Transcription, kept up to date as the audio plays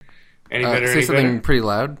Any better? Say Any something better? pretty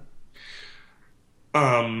loud.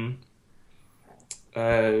 Uh,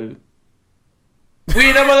 we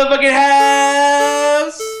in a motherfucking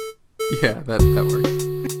house. Yeah, that works.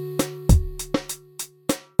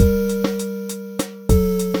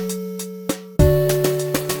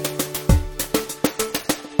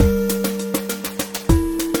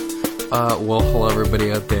 Well, hello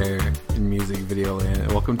everybody out there in music video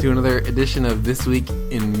land. Welcome to another edition of This Week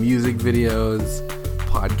in Music Videos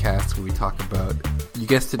podcast, where we talk about, you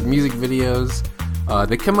guessed it, music videos.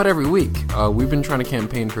 They come out every week. We've been trying to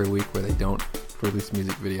campaign for a week where they don't release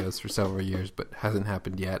music videos for several years, but hasn't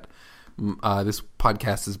happened yet. This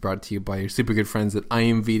podcast is brought to you by your super good friends at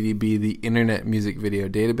IMVDB, the Internet Music Video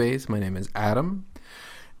Database. My name is Adam,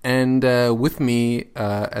 and with me,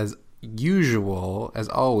 as usual, as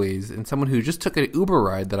always, and someone who just took an Uber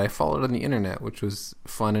ride that I followed on the internet, which was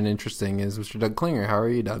fun and interesting, is Mr. Doug Klinger. How are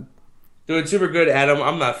you, Doug? Doing super good, Adam.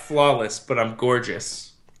 I'm not flawless, but I'm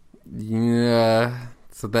gorgeous. Yeah.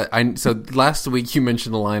 So last week you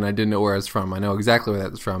mentioned a line I didn't know where it was from. I know exactly where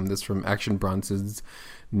that's from. This is from Action Bronson's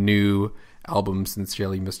new album,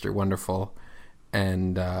 Sincerely Mr. Wonderful.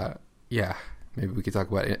 And yeah, maybe we could talk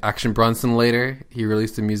about Action Bronson later. He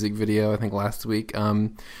released a music video, I think, last week.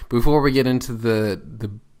 Before we get into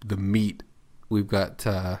the meat, we've got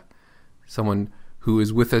someone who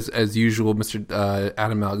is with us as usual, Mr.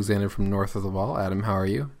 Adam Alexander from North of the Wall. Adam, how are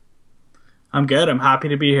you? I'm good. I'm happy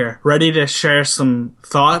to be here. Ready to share some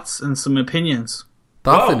thoughts and some opinions.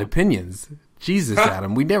 Thoughts Whoa. and opinions? Jesus,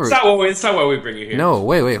 Adam, we never... It's not why we bring you here. No,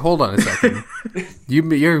 wait, hold on a second.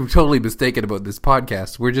 You're totally mistaken about this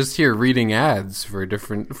podcast. We're just here reading ads from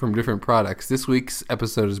different products. This week's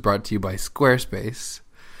episode is brought to you by Squarespace.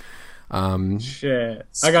 Shit.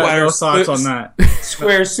 I got no thoughts on that.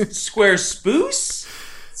 Squarespace.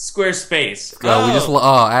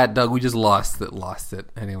 Doug, we just lost it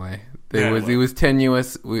anyway. It was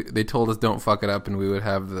tenuous. They told us don't fuck it up, and we would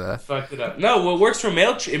have the... Fucked it up. No, well, it works for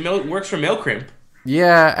it works for Mailcrimp.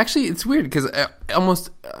 Yeah, actually, it's weird because I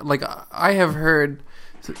have heard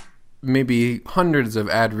maybe hundreds of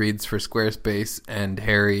ad reads for Squarespace and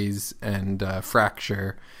Harry's and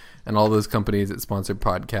Fracture and all those companies that sponsor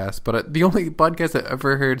podcasts. But the only podcast I've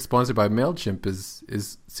ever heard sponsored by MailChimp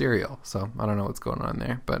is Serial. So I don't know what's going on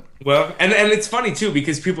there. But well, and it's funny too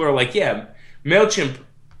because people are like, yeah, MailChimp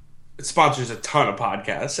sponsors a ton of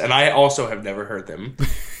podcasts, and I also have never heard them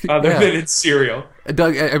other than it's Serial.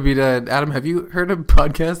 Doug, Adam, have you heard of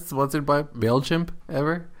podcasts sponsored by MailChimp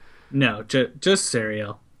ever? No, just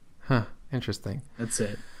Serial. Huh, interesting. That's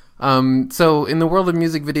it. So in the world of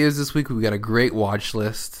music videos this week, we got a great watch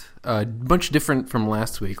list. A bunch different from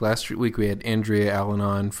last week. Last week we had Andrea Allen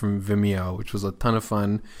on from Vimeo, which was a ton of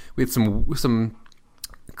fun. We had some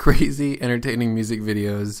crazy, entertaining music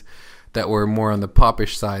videos that were more on the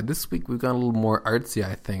popish side. This week we've got a little more artsy,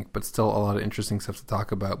 I think, but still a lot of interesting stuff to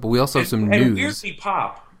talk about. But we also have some news.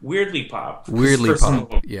 Weirdly pop.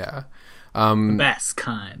 Yeah. The best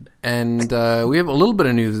kind. And we have a little bit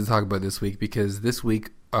of news to talk about this week because this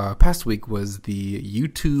week, past week was the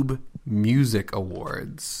YouTube Music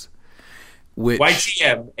Awards.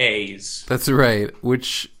 YTMAs. That's right.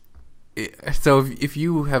 So if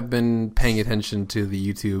you have been paying attention to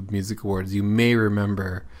the YouTube Music Awards, you may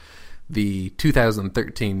remember the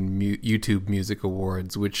 2013 YouTube Music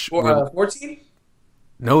Awards, which 14?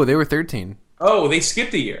 No, they were 13. Oh, they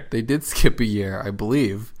skipped a year. They did skip a year, I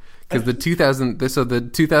believe, because if you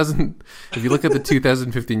look at the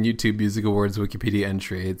 2015 YouTube Music Awards Wikipedia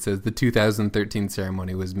entry, it says the 2013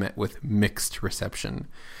 ceremony was met with mixed reception.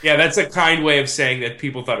 Yeah, that's a kind way of saying that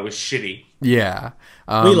people thought it was shitty. Yeah,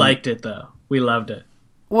 we liked it though. We loved it.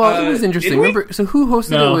 Well, it was interesting. Remember, so who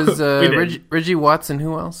hosted it was Reggie Watts and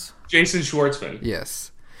who else? Jason Schwartzman.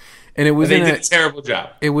 Yes, and it was they did a terrible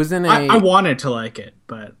job. It was in a. I wanted to like it,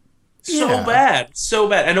 but so bad,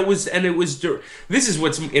 and it was. This is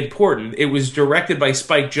what's important. It was directed by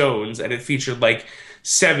Spike Jonze, and it featured like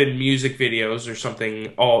 7 music videos or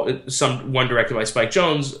something. One directed by Spike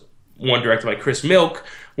Jonze, one directed by Chris Milk,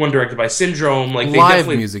 one directed by Syndrome. Like live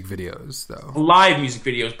music videos, though. Live music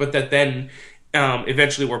videos, but that then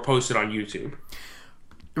eventually were posted on YouTube.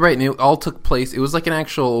 Right, and it all took place. It was like an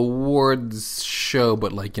actual awards show,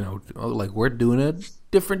 but like we're doing a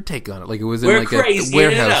different take on it. Like it was in like a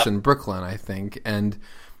warehouse in Brooklyn, I think. And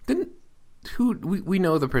then we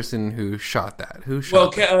know the person who shot that. Who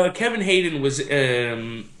shot? Well, Kevin Hayden was.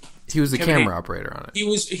 He was the camera operator on it.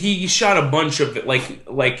 He shot a bunch of it.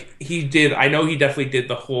 Like he did. I know he definitely did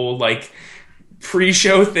the whole like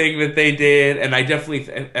pre-show thing that they did, and I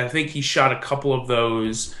think he shot a couple of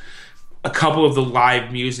those. A couple of the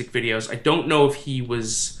live music videos. I don't know if he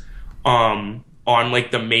was on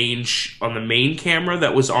like on the main camera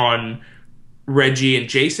that was on Reggie and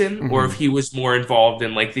Jason, or if he was more involved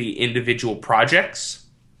in like the individual projects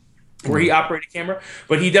where he operated camera.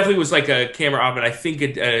 But he definitely was like a camera op, and I think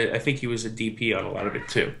he was a DP on a lot of it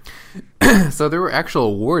too. So there were actual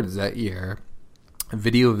awards that year.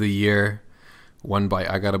 Video of the Year, won by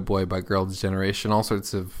I Got a Boy by Girls' Generation, all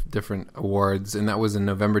sorts of different awards, and that was in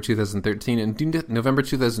November 2013. And in November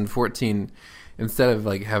 2014, instead of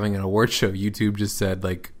like having an award show, YouTube just said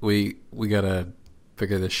like we gotta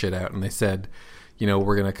figure this shit out, and they said, you know,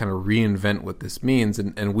 we're gonna kind of reinvent what this means,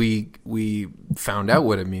 and we found out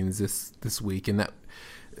what it means this week, and that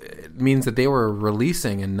it means that they were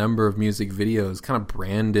releasing a number of music videos kind of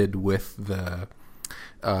branded with the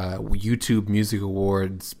YouTube Music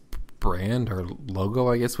Awards brand or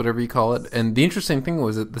logo, I guess, whatever you call it. And the interesting thing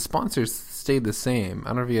was that the sponsors stayed the same. I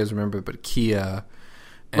don't know if you guys remember, but Kia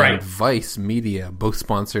and Vice Media both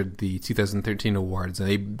sponsored the 2013 awards,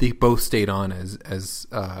 and they both stayed on as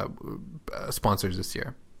sponsors this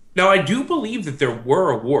year. Now, I do believe that there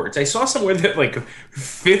were awards. I saw somewhere that like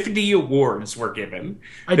 50 awards were given.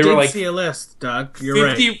 I did see a list, Doug. You're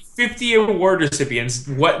right. 50 award recipients.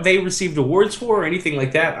 What they received awards for or anything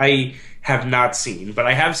like that, I have not seen. But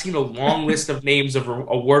I have seen a long list of names of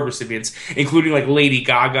award recipients, including like Lady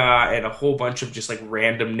Gaga and a whole bunch of just like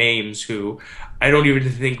random names who I don't even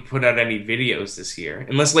think put out any videos this year.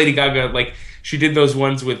 Unless Lady Gaga, like, she did those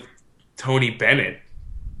ones with Tony Bennett.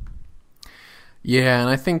 Yeah, and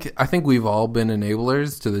I think we've all been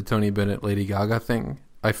enablers to the Tony Bennett Lady Gaga thing.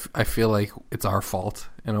 I feel like it's our fault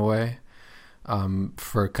in a way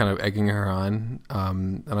for kind of egging her on,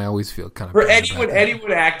 and I always feel kind of for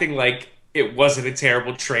anyone acting like it wasn't a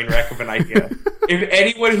terrible train wreck of an idea. If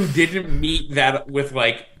anyone who didn't meet that with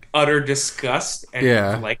like utter disgust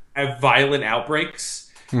and like have violent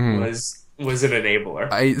outbreaks was an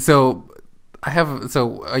enabler. I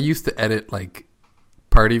used to edit like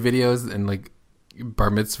party videos and like bar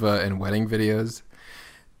mitzvah and wedding videos,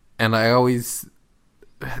 and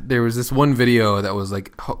there was this one video that was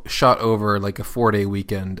like shot over like a 4-day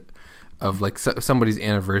weekend of like somebody's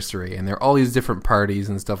anniversary, and there are all these different parties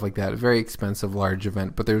and stuff like that. Very expensive, large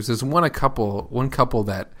event, but there was this one couple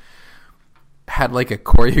that had like a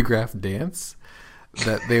choreographed dance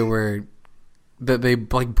that they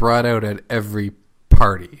like brought out at every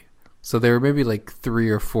party. So there were maybe like 3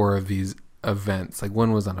 or 4 of these events. Like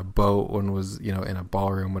one was on a boat, one was, you know, in a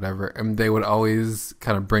ballroom, whatever, and they would always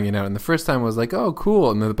kind of bring it out. And the first time was like, oh, cool,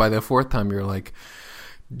 and then by the 4th time you're like,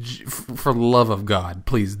 for the love of God,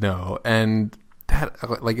 please no. And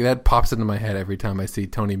that pops into my head every time I see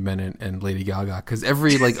Tony Bennett and Lady Gaga, because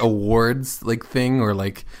every like awards like thing or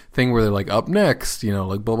like thing where they're like up next, you know,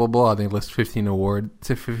 like blah blah blah, they list 15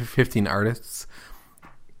 artists.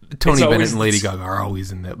 Tony Bennett and Lady Gaga are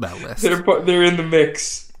always in that list. They're in the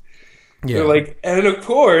mix. Yeah. They're like, and of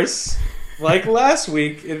course, like last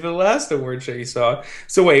week in the last award show you saw.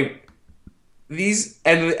 So wait, these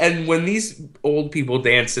and when these old people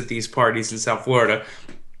danced at these parties in South Florida,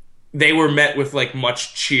 they were met with like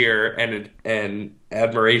much cheer and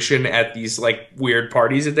admiration at these like weird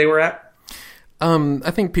parties that they were at. I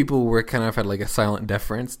think people were kind of had like a silent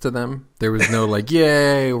deference to them. There was no like,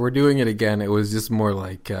 yay, we're doing it again. It was just more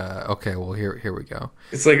like, okay, well here we go.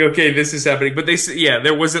 It's like, okay, this is happening. But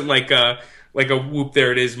there wasn't like a whoop,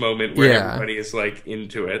 there it is moment where everybody is like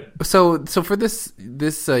into it. So for this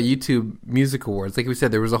YouTube Music Awards, like we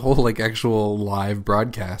said, there was a whole like actual live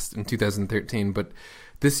broadcast in 2013. But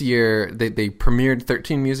this year they premiered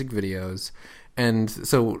 13 music videos, and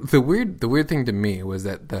so the weird thing to me was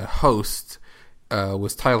that the host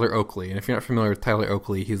was Tyler Oakley. And if you're not familiar with Tyler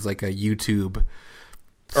Oakley, he's like a YouTube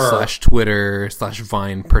 / Twitter /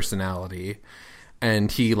 Vine personality.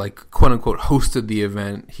 And he like quote unquote hosted the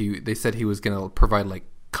event. They said he was going to provide like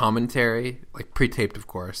commentary, like pre-taped of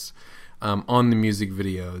course, on the music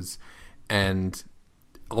videos. And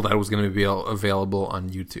all that was going to be available on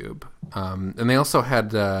YouTube. And they also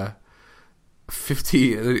had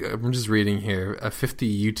 50, I'm just reading here,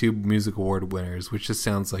 50 YouTube Music Award winners, which just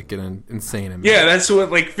sounds like an insane amount. Yeah, that's what,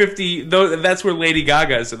 like 50, that's where Lady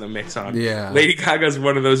Gaga's in the mix on. Yeah. Lady Gaga's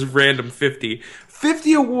one of those random 50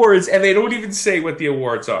 awards, and they don't even say what the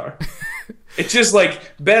awards are. It's just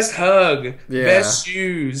like best hug, best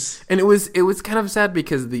shoes. And it was kind of sad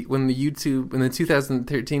because in the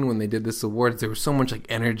 2013 when they did this awards, there was so much like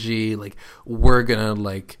energy, like we're gonna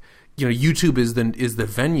like, you know, YouTube is the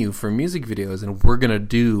venue for music videos, and we're gonna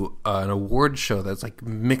do an award show that's like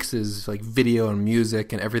mixes like video and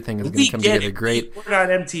music, and everything is gonna come together great. We're not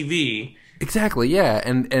MTV. Exactly, yeah,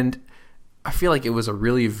 and I feel like it was a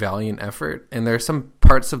really valiant effort. And there are some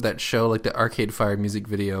parts of that show, like the Arcade Fire music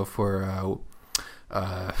video for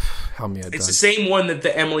Help me out, It's the Doug. same one that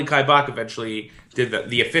the Emily Kai Bach eventually did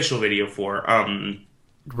the official video for.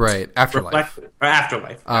 Right, Afterlife.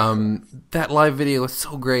 Afterlife. That live video was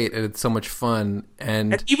so great and it's so much fun.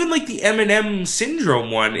 And even like the Eminem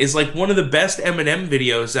Syndrome one is like one of the best Eminem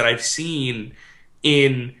videos that I've seen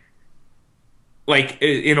in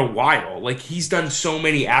a while. Like he's done so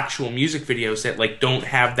many actual music videos that like don't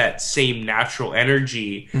have that same natural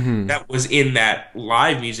energy that was in that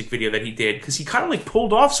live music video that he did, because he kind of like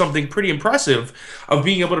pulled off something pretty impressive of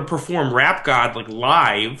being able to perform Rap God like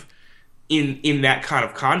live in that kind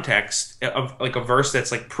of context of like a verse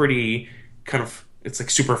that's like pretty kind of, it's like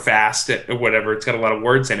super fast or whatever, it's got a lot of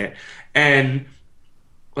words in it, and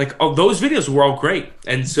like those videos were all great.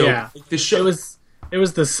 And so like, the show it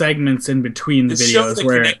was the segments in between the videos that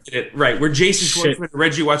where connected it, right, where Jason Schwartzman and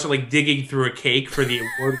Reggie Watts are like digging through a cake for the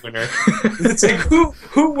award winner. It's like who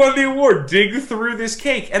won the award? Dig through this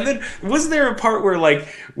cake. And then wasn't there a part where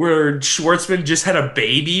Schwartzman just had a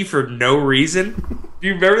baby for no reason? Do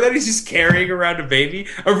you remember that? He's just carrying around a baby.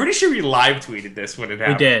 I'm pretty sure we live tweeted this when it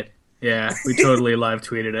happened. we did. Yeah, we totally live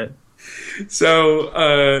tweeted it. So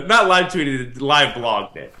not live tweeted it, live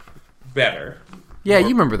blogged it. Better. Yeah, you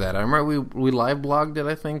remember that. I remember we live blogged it,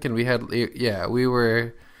 I think, and we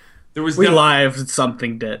were... We lived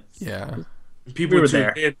something did. Yeah. People were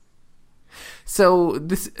there. So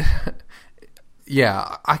this...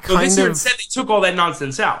 Yeah, I kind this year of... instead they took all that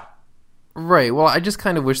nonsense out. Right, well, I just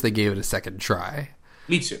kind of wish they gave it a second try.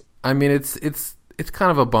 Me too. I mean, it's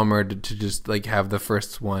kind of a bummer to just, like, have the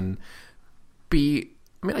first one be...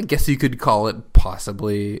 I mean, I guess you could call it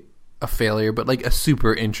possibly a failure, but, like, a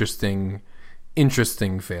super interesting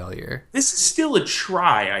failure. This is still a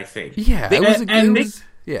try, I think. Yeah,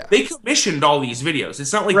 they commissioned all these videos.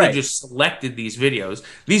 It's not like they just selected these videos.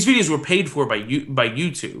 These videos were paid for by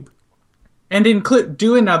YouTube. And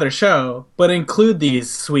do another show, but include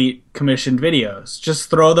these sweet commissioned videos. Just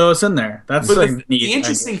throw those in there. That's the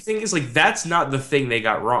interesting thing is, like, that's not the thing they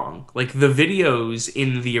got wrong. Like, the videos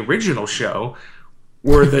in the original show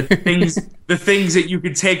were the things that you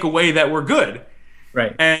could take away that were good.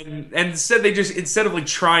 Right. And instead of like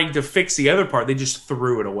trying to fix the other part, they just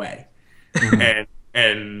threw it away.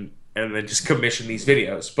 and then just commissioned these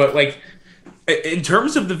videos. But like in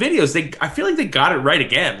terms of the videos, I feel like they got it right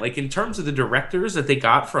again. Like in terms of the directors that they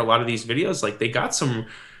got for a lot of these videos, like they got some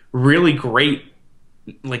really great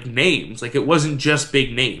like names. Like it wasn't just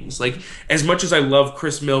big names. Like as much as I love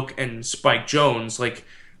Chris Milk and Spike Jonze, like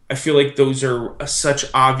I feel like those are such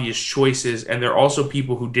obvious choices, and they're also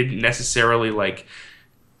people who didn't necessarily like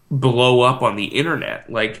blow up on the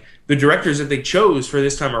internet. Like the directors that they chose for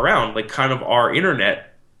this time around, like kind of are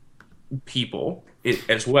internet people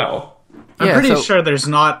as well. I'm pretty sure there's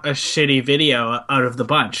not a shitty video out of the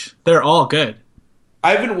bunch. They're all good.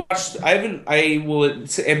 I will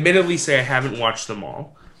admittedly say I haven't watched them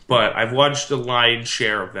all, but I've watched a lion's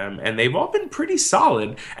share of them, and they've all been pretty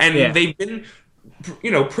solid, and they've been,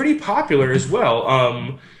 pretty popular as well.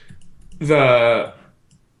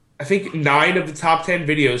 I think 9 of the top 10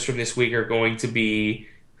 videos from this week are going to be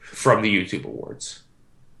from the YouTube Awards.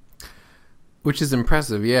 Which is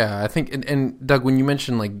impressive, yeah. I think, and Doug, when you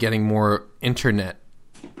mentioned like getting more internet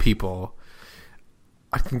people,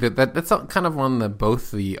 I think that's kind of on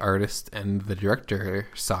both the artist and the director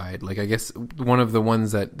side. Like, I guess one of the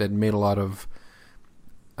ones that made a lot of,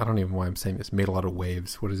 I don't even know why I'm saying this, made a lot of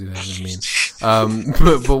waves. What does that even mean?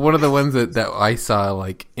 But one of the ones that I saw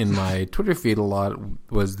like in my Twitter feed a lot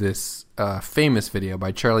was this famous video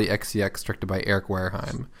by Charlie XCX directed by Eric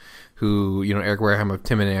Wareheim, who, Eric Wareheim of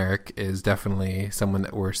Tim and Eric is definitely someone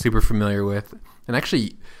that we're super familiar with, and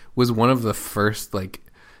actually was one of the first like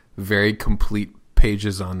very complete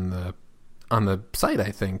pages on the site,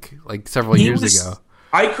 I think, like several years ago.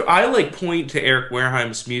 I like point to Eric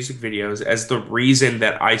Wareheim's music videos as the reason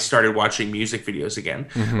that I started watching music videos again.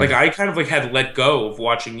 Mm-hmm. Like I kind of like had let go of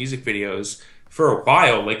watching music videos for a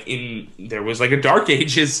while. Like there was like a dark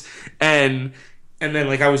ages, and then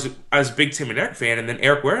like I was a big Tim and Eric fan, and then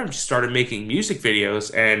Eric Wareheim just started making music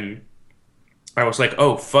videos, and I was like,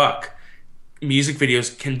 oh fuck, music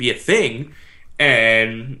videos can be a thing,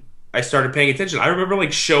 and I started paying attention. I remember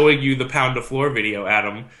like showing you the Pound the Floor video,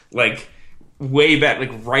 Adam, like way back,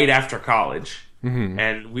 like right after college,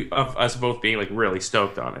 and us both being like really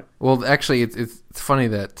stoked on it. Well, actually, it's funny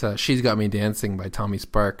that She's Got Me Dancing by Tommy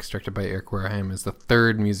Sparks, directed by Eric Wareheim, is the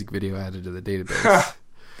 3rd music video added to the database.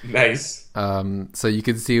 Nice. So you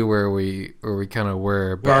can see where we kind of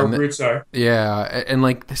were. Where our roots are. Yeah, and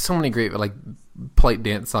like there's so many great like Polite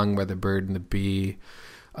Dance Song by The Bird and the Bee.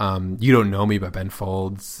 You Don't Know Me by Ben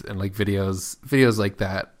Folds, and like videos like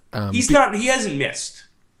that. He hasn't missed.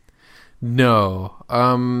 No.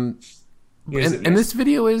 Is it And this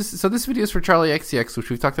video is for Charlie XCX, which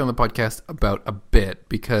we've talked on the podcast about a bit,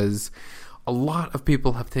 because a lot of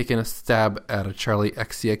people have taken a stab at a Charlie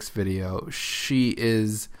XCX video. She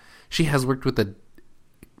has worked with a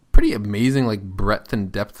pretty amazing like breadth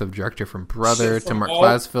and depth of director, from Brother to Mark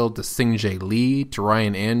Glassfield to Sing J. Lee to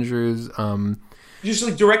Ryan Andrews. Just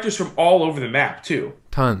like directors from all over the map too.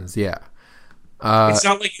 Tons, yeah. It's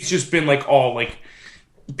not like it's just been like all like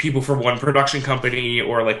people from one production company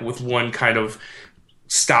or like with one kind of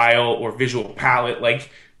style or visual palette.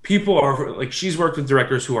 Like people are like, she's worked with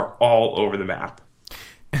directors who are all over the map.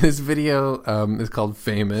 This video is called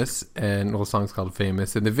Famous, and the song's called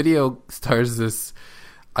Famous, and the video stars this,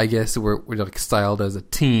 I guess we're like styled as a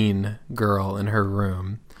teen girl in her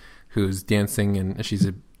room who's dancing, and she's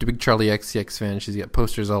a big Charlie XCX fan. She's got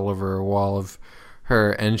posters all over her wall of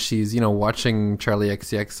her, and she's, watching Charlie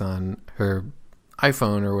XCX on her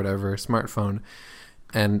iPhone or whatever, smartphone.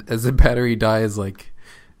 And as the battery dies, like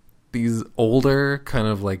these older kind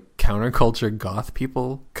of like counterculture goth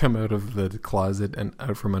people come out of the closet and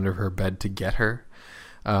out from under her bed to get her.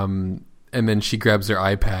 And then she grabs her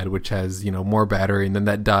iPad, which has, more battery, and then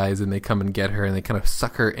that dies, and they come and get her, and they kind of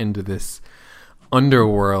suck her into this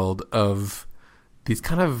underworld of these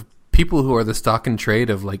kind of people who are the stock and trade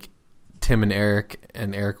of like Tim and Eric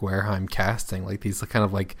Wareheim casting, like these kind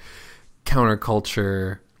of like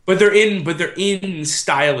counterculture. But they're in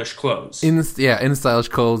stylish clothes. In stylish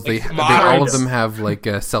clothes. Like they all of them have like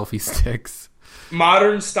selfie sticks.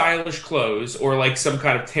 Modern stylish clothes, or like some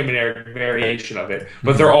kind of Tim and Eric variation of it,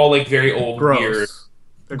 but they're all like very old, weird,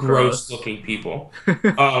 gross looking people.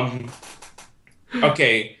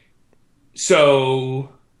 Okay, so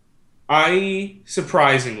I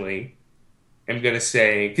surprisingly am gonna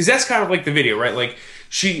say, because that's kind of like the video, right? Like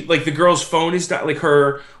the girl's phone is like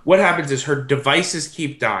what happens is her devices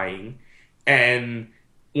keep dying, and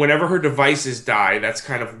whenever her devices die, that's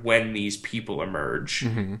kind of when these people emerge.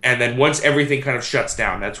 Mm-hmm. And then once everything kind of shuts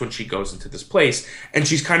down, that's when she goes into this place, and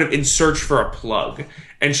she's kind of in search for a plug.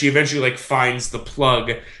 And she eventually like finds the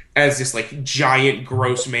plug as this like giant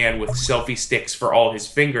gross man with selfie sticks for all his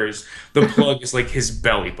fingers. The plug is like his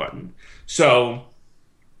belly button. So,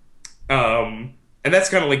 and that's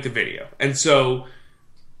kind of like the video. And so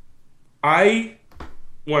I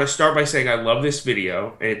want to start by saying I love this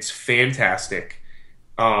video. It's fantastic.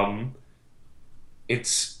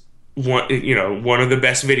 It's one of the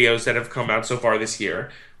best videos that have come out so far this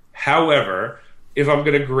year. However, if I'm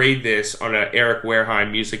going to grade this on an Eric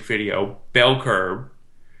Wareheim music video bell curve,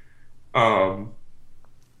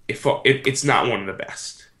 it's not one of the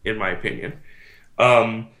best, in my opinion.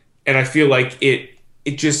 And I feel like it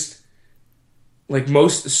just, like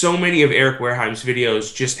so many of Eric Wareheim's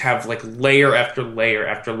videos just have like layer after layer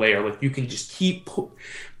after layer. Like you can just keep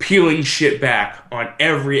peeling shit back on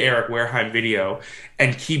every Eric Wareheim video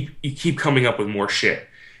and keep coming up with more shit.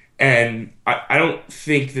 And I don't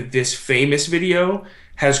think that this Famous video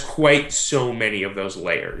has quite so many of those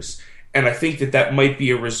layers. And I think that might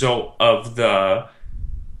be a result of the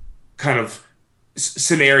kind of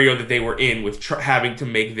scenario that they were in with having to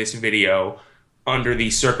make this video under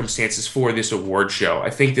these circumstances for this award show. I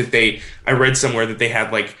think that I read somewhere that they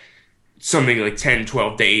had like something like 10,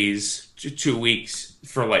 12 days to 2 weeks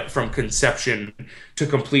for like from conception to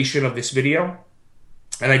completion of this video.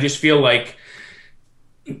 And I just feel like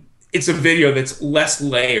it's a video that's less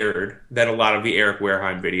layered than a lot of the Eric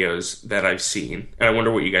Wareheim videos that I've seen. And I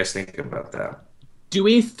wonder what you guys think about that. Do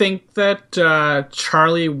we think that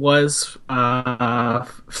Charlie was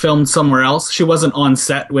filmed somewhere else? She wasn't on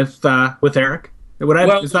set with Eric?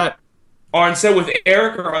 Is that on set with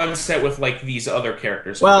Eric or on set with like these other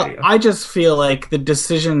characters? Well, I just feel like the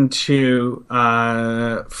decision to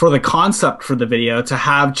for the concept for the video to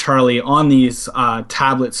have Charlie on these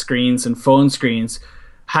tablet screens and phone screens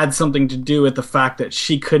had something to do with the fact that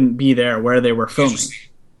she couldn't be there where they were filming.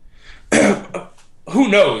 Who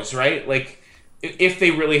knows, right? Like, if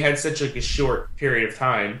they really had such like a short period of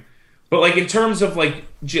time, but like in terms of like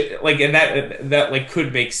and that like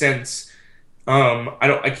could make sense.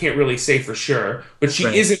 I can't really say for sure, but she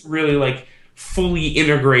isn't really like fully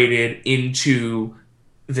integrated into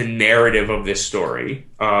the narrative of this story.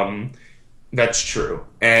 That's true.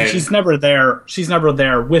 And she's never there. She's never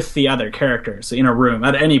there with the other characters in a room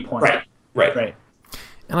at any point. Right.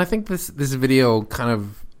 And I think this video kind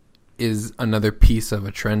of is another piece of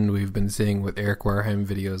a trend we've been seeing with Eric Wareheim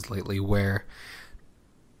videos lately, where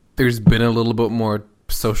there's been a little bit more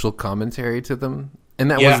social commentary to them. And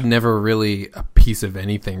that was never really a piece of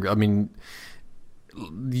anything. I mean,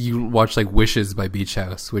 you watch like Wishes by Beach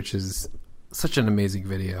House, which is such an amazing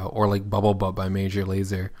video, or like Bubble Butt by Major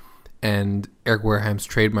Lazer. and Eric Wareheim's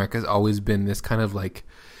trademark has always been this kind of like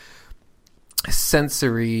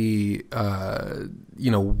sensory,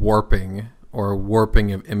 warping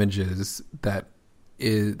of images that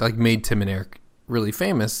is like made Tim and Eric really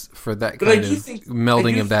famous for that kind of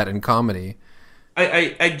melding of that in comedy.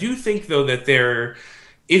 I do think though that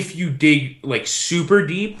if you dig like super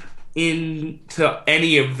deep into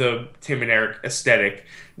any of the Tim and Eric aesthetic,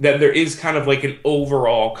 that there is kind of like an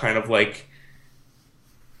overall kind of like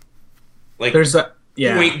there's a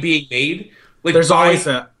point being made. Like there's always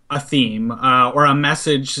a theme or a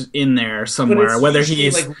message in there somewhere, whether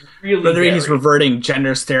he's reverting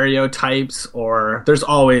gender stereotypes, or there's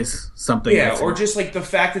always something. Yeah, or just like the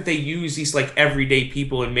fact that they use these like everyday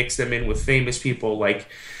people and mix them in with famous people. Like,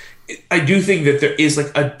 I do think that there is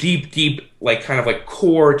like a deep like kind of like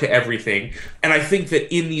core to everything, and I think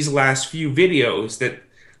that in these last few videos that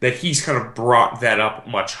he's kind of brought that up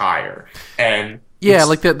much higher. And yeah,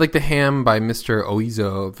 like the Ham by Mr.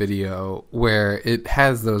 Oizo video, where it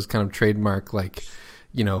has those kind of trademark, like,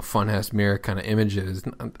 funhouse mirror kind of images.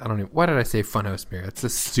 I don't even, why did I say funhouse mirror? That's a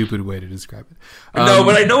stupid way to describe it. No,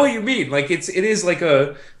 but I know what you mean. Like it is like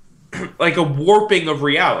a warping of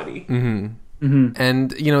reality. Mm-hmm. Mm-hmm.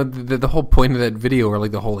 And the whole point of that video, or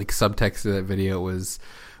like the whole like subtext of that video, was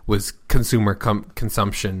consumer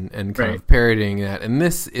consumption and kind of parodying that. And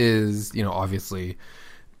this is obviously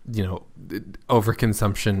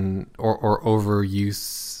overconsumption or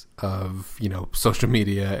overuse of social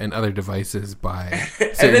media and other devices by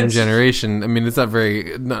a certain generation. I mean, it's not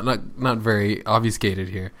very obfuscated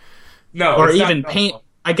here. No, or even paint.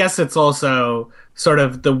 I guess it's also sort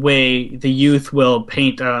of the way the youth will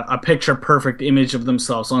paint a picture perfect image of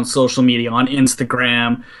themselves on social media, on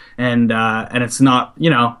Instagram, and it's not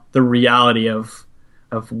the reality of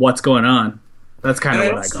what's going on. That's kind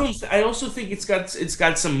of what I got. I also think it's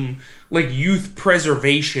got some like youth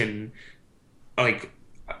preservation like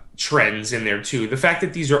trends in there too. The fact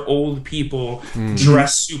that these are old people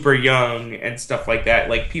dressed super young and stuff like that,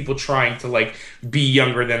 like people trying to like be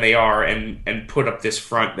younger than they are and put up this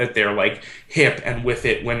front that they're like hip and with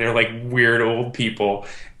it when they're like weird old people,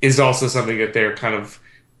 is also something that they're kind of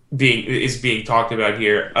being talked about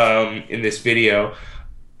here in this video.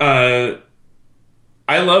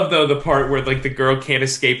 I love though the part where like the girl can't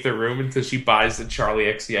escape the room until she buys the Charlie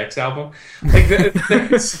XCX album. Like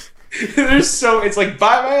there's so it's like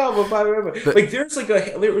buy my album. Like there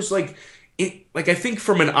was like I think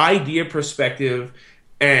from an idea perspective,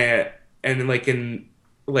 and like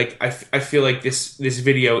I feel like this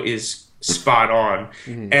video is spot on,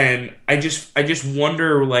 and I just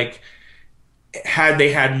wonder, like, had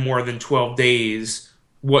they had more than 12 days,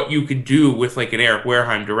 what you could do with like an Eric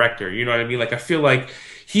Wareheim director. You know what I mean? Like, I feel like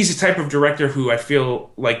he's the type of director who I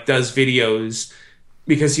feel like does videos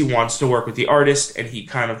because he wants to work with the artist, and he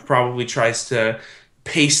kind of probably tries to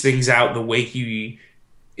pace things out the way he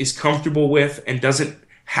is comfortable with and doesn't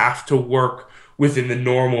have to work within the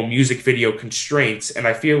normal music video constraints. And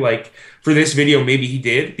I feel like for this video, maybe he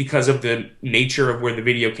did, because of the nature of where the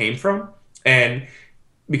video came from. And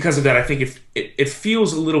because of that, I think it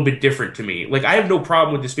feels a little bit different to me. Like, I have no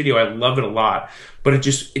problem with this video. I love it a lot. But it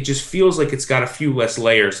just feels like it's got a few less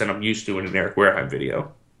layers than I'm used to in an Eric Wareheim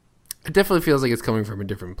video. It definitely feels like it's coming from a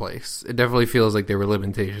different place. It definitely feels like there were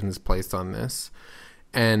limitations placed on this.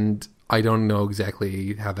 And I don't know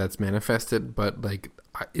exactly how that's manifested, but like,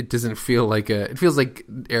 it doesn't feel like it feels like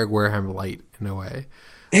Eric Wareheim light in a way.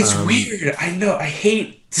 It's weird. I know. I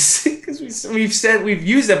hate to say, because we've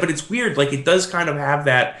used that, but it's weird. Like, it does kind of have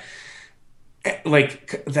that,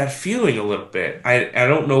 like, that feeling a little bit. I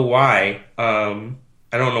don't know why. I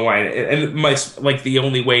don't know why. And the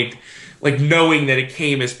only way, like, knowing that it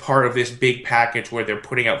came as part of this big package where they're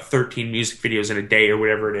putting out 13 music videos in a day or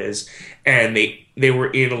whatever it is, and they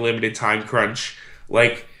were in a limited time crunch,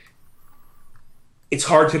 like, it's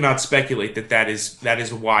hard to not speculate that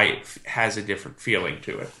is why it has a different feeling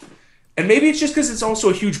to it. And maybe it's just because it's also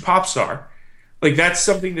a huge pop star. Like, that's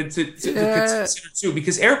something to consider too.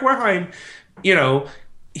 Because Eric Wareheim,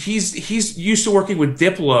 he's used to working with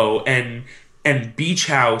Diplo and Beach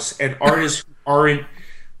House and artists who aren't,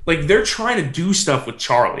 like, they're trying to do stuff with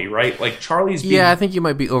Charlie, right? Like, Charlie's being... Yeah, I think you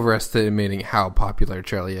might be overestimating how popular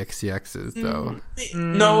Charlie XCX is, though.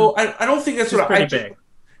 No, I don't think that's what big.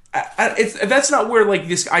 That's not where, like,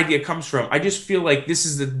 this idea comes from. I just feel like this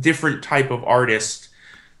is a different type of artist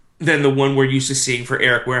than the one we're used to seeing for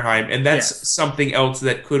Eric Wareheim, and that's something else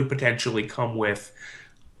that could potentially come with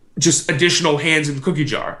just additional hands in the cookie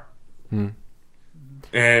jar.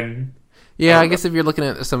 And yeah, I guess if you're looking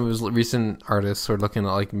at some of his recent artists, or looking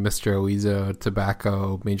at like Mr. Oizo,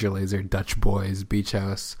 Tobacco, Major Lazer, Dutch Boys, Beach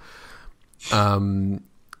House,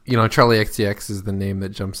 Charlie XCX is the name that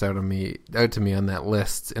jumps out to me on that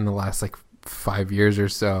list in the last like 5 years or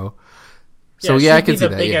so. So yeah, I can see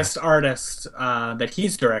that. The biggest artist that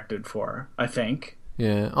he's directed for, I think.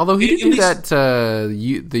 Yeah, although he did do that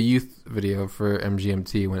the youth video for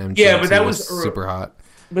MGMT when MGMT but was super hot.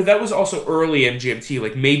 But that was also early MGMT.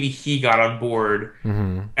 Like maybe he got on board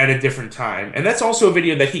at a different time, and that's also a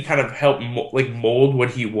video that he kind of helped mold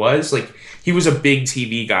what he was. Like he was a big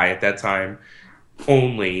TV guy at that time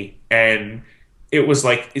only, and it was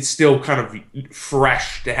like it's still kind of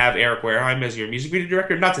fresh to have Eric Wareheim as your music video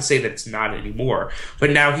director. Not to say that it's not anymore,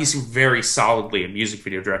 but now he's very solidly a music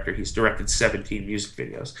video director. He's directed 17 music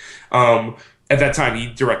videos. At that time, he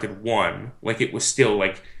directed one. Like it was still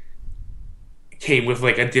like came with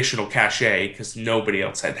like additional cachet because nobody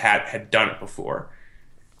else had done it before.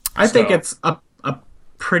 I think it's a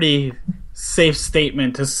pretty safe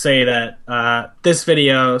statement to say that this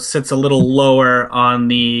video sits a little lower on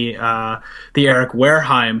the Eric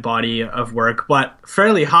Wareheim body of work, but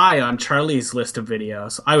fairly high on Charlie's list of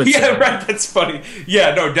videos, I would say. Yeah, right, that's funny.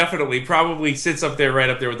 Yeah, no, definitely. Probably sits up there, right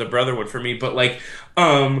up there with the brother one for me, but like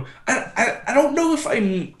I don't know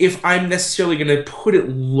if I'm necessarily gonna put it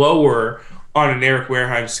lower on an Eric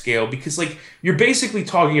Wareheim scale, because like you're basically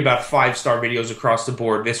talking about 5-star videos across the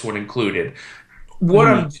board, this one included.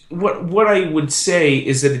 What I would say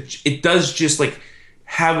is that it does just like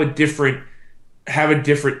have a different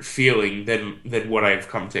feeling than what I've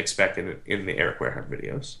come to expect in the Eric Wareheim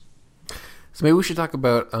videos. So maybe we should talk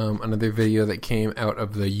about another video that came out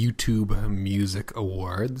of the YouTube Music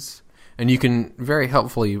Awards, and you can very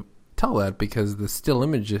helpfully tell that because the still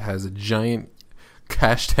image has a giant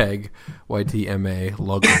hashtag YTMA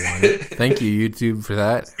logo on it. Thank you, YouTube, for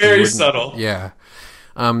that. Very subtle. Yeah.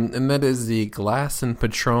 And that is the Glass and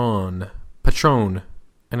Patron. Patron.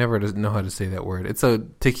 I never know how to say that word. It's a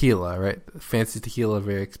tequila, right? Fancy tequila,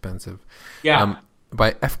 very expensive. Yeah.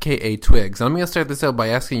 By FKA Twigs. And I'm going to start this out by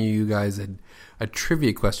asking you guys a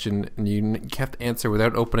trivia question, and you have to answer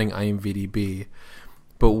without opening IMDb.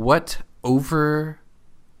 But what over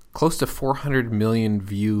close to 400 million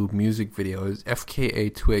view music video is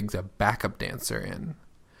FKA Twigs a backup dancer in?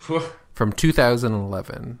 From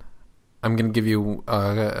 2011. I'm going to give you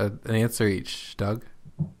an answer each, Doug.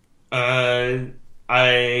 I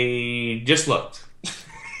just looked.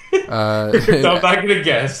 So I'm not going to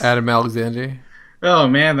guess. Adam Alexander? Oh,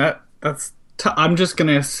 man, that's I'm just going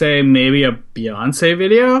to say maybe a Beyonce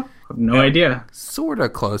video. I have no idea. Sort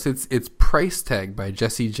of close. It's Price Tag by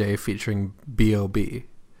Jessie J featuring B.O.B.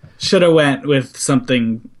 Should have went with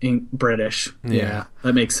something British. Yeah,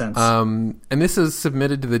 that makes sense. And this is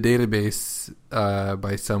submitted to the database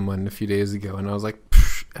by someone a few days ago, and I was like,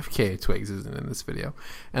 FKA Twigs isn't in this video.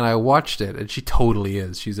 And I watched it, and she totally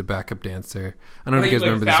is. She's a backup dancer. I don't know if you guys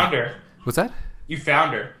remember this. Found her. What's that? You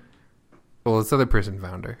found her. Well, this other person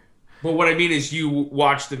found her. But what I mean is you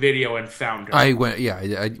watched the video and found her. I went,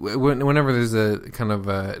 yeah. Whenever there's a kind of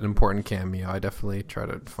an important cameo, I definitely try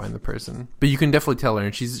to find the person. But you can definitely tell her,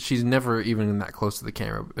 and she's never even that close to the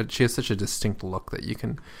camera. But she has such a distinct look that you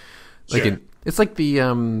can, like, Sure. it's like the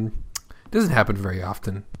it doesn't happen very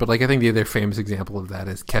often. But like I think the other famous example of that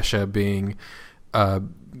is Kesha being, kind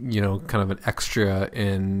of an extra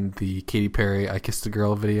in the Katy Perry "I Kissed a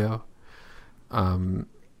Girl" video.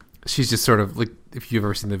 She's just sort of like, if you've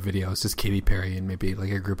ever seen the video, it's just Katy Perry and maybe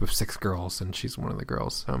like a group of 6 girls, and she's one of the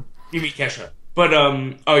girls. So You mean Kesha. But,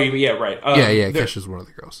 right. Kesha's one of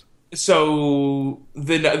the girls. So,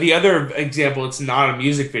 the other example, it's not a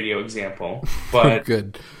music video example, but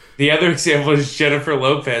Good. the other example is Jennifer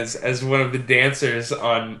Lopez as one of the dancers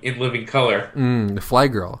in Living Color. The Fly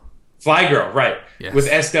Girl. Fly Girl, right. Yes. With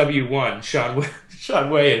SW1, Sean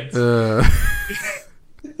Wayans.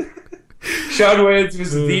 Sean Wayans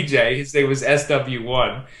was the DJ. His name was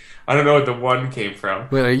SW1. I don't know what the 1 came from.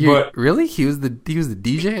 Wait, are you really? He was the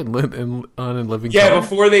DJ in Living Yeah, Color?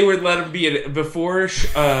 before they would let him be before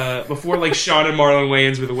like Sean and Marlon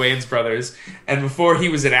Wayans were the Wayans brothers, and before he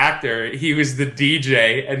was an actor, he was the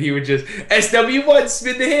DJ, and he would just SW1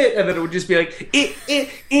 spin the hit, and then it would just be like it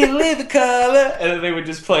Living Color, and then they would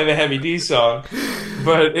just play the Heavy D song.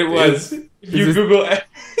 But it was if you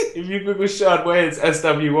Google Sean Wayans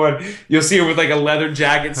SW1, you'll see him with like a leather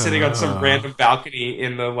jacket sitting on some random balcony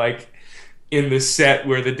in the set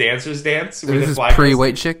where the dancers dance. Where This the is fly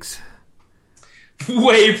pre-White Chicks?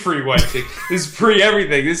 Way pre-White Chick. This is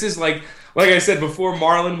pre-everything. This is like I said, before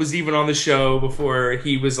Marlon was even on the show, before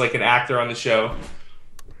he was like an actor on the show.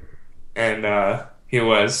 And he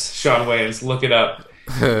was. Sean Wayans, look it up.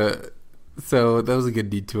 So that was a good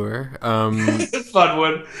detour. Fun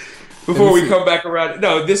one. Before we come back around.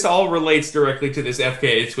 No, this all relates directly to this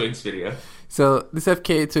FKA Twigs video. So this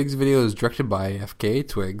FKA Twigs video is directed by FKA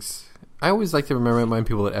Twigs. I always like to remind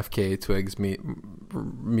people that FKA Twigs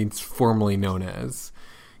means formerly known as,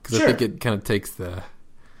 because I think it kind of takes the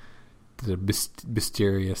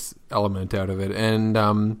mysterious element out of it. And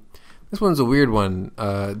this one's a weird one.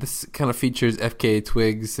 This kind of features FKA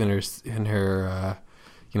Twigs in her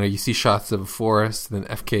you see shots of a forest. Then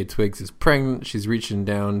FKA Twigs is pregnant. She's reaching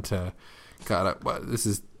down to, this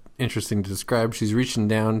is interesting to describe. She's reaching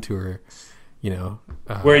down to her,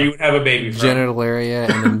 where you would have a baby from. Genital area,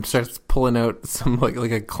 and then starts pulling out some like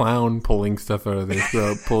a clown pulling stuff out of their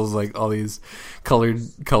throat. Pulls like all these colored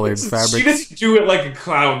fabrics. She doesn't do it like a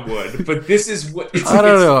clown would, but this is what I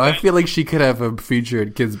don't know. I feel like she could have a feature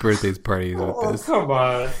at kids' birthdays parties with this. Come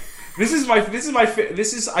on. This is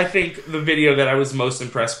I think the video that I was most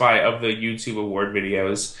impressed by of the YouTube award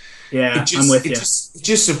videos. Yeah, I'm with you. It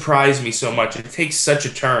just surprised me so much. It takes such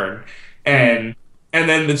a turn, and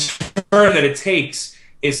then the turn that it takes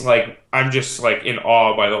is like I'm just like in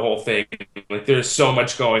awe by the whole thing. Like there's so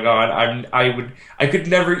much going on. I could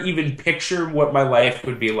never even picture what my life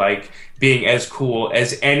would be like being as cool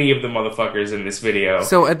as any of the motherfuckers in this video.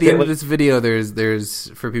 So at the end of this video, there's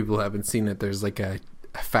for people who haven't seen it, there's like a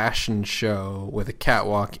fashion show with a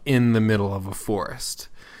catwalk in the middle of a forest,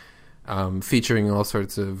 featuring all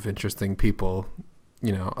sorts of interesting people.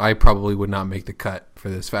 I probably would not make the cut for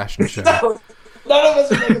this fashion show. None of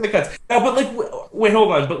us are making the cuts. No, but wait,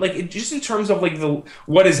 hold on. But just in terms of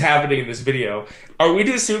what is happening in this video, are we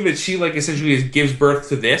to assume that she essentially gives birth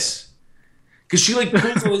to this? Because she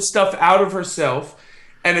pulls all this stuff out of herself,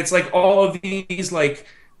 and it's all of these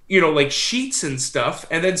sheets and stuff,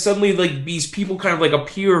 and then suddenly these people kind of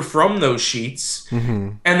appear from those sheets,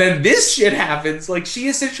 and then this shit happens. She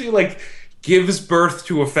essentially gives birth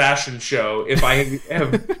to a fashion show. If I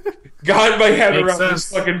have got my head around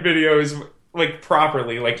this fucking videos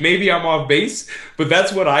properly, maybe I'm off base, but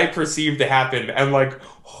that's what I perceive to happen. And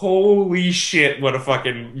holy shit, what a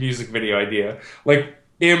fucking music video idea!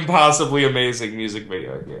 Impossibly amazing music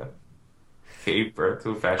video idea. Gave birth to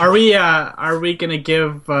a fashion. Are we gonna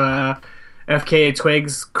give FKA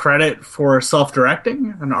Twigs credit for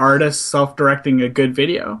self-directing? An artist self-directing a good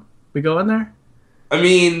video? We go in there? I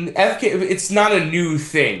mean, it's not a new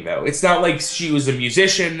thing, though. It's not like she was a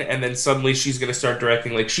musician and then suddenly she's going to start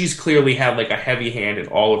directing. She's clearly had, a heavy hand in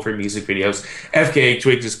all of her music videos. FKA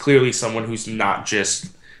Twigs is clearly someone who's not just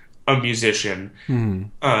a musician.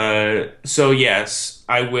 So, yes,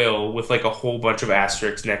 I will, with, a whole bunch of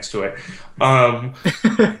asterisks next to it.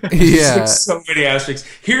 Yeah. So many asterisks.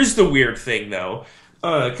 Here's the weird thing, though.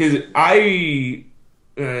 Because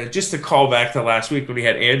just to call back to last week when we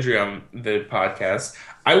had Andrea on the podcast,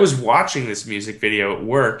 I was watching this music video at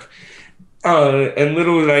work, and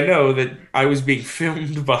little did I know that I was being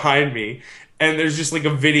filmed behind me, and there's just a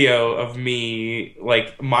video of me,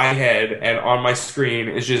 my head, and on my screen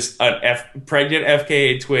is just pregnant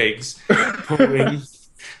FKA Twigs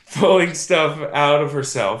pulling stuff out of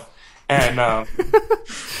herself. And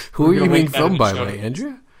who are you being filmed by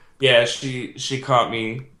Andrea? Yeah, she caught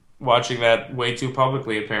me watching that way too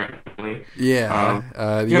publicly, apparently.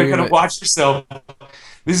 Yeah. You gotta watch yourself.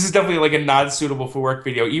 This is definitely a not suitable for work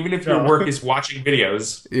video, even if your work is watching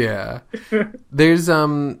videos. Yeah. There's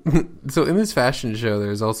so in this fashion show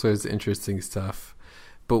there's all sorts of interesting stuff.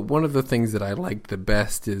 But one of the things that I liked the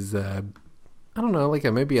best is I don't know,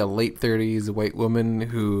 maybe a late 30s white woman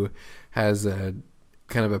who has a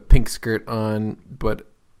kind of a pink skirt on, but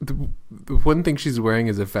the one thing she's wearing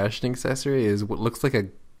as a fashion accessory is what looks like a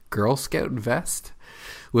Girl Scout vest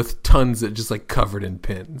with tons of just covered in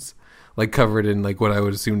pins, covered in what I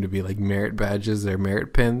would assume to be merit badges or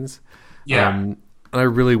merit pins. Yeah. And I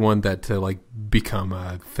really want that to become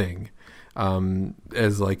a thing,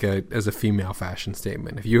 as a female fashion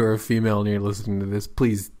statement. If you are a female and you're listening to this,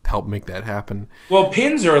 please help make that happen. Well,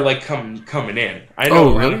 pins are coming in. I know.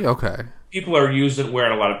 Oh, really? Okay. People are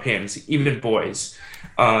wearing a lot of pins, even boys.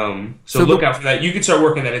 So look out for that. You can start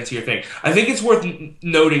working that into your thing. I think it's worth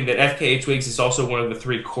noting that FKA Twigs is also one of the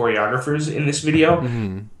 3 choreographers in this video,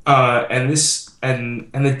 and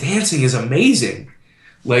the dancing is amazing.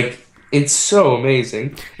 It's so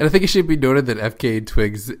amazing. And I think it should be noted that FKA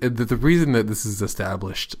Twigs, the reason that this is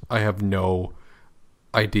established, I have no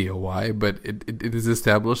idea why, but it is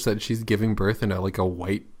established that she's giving birth in a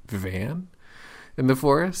white van in the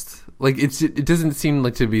forest. It doesn't seem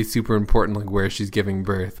to be super important where she's giving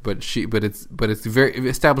birth, but it's very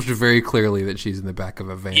established very clearly that she's in the back of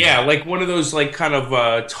a van. Yeah, one of those kind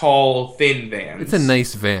of tall, thin vans. It's a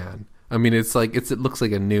nice van. I mean, it looks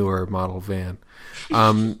like a newer model van.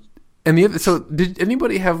 And the other, so did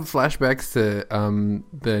anybody have flashbacks to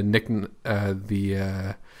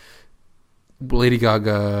Lady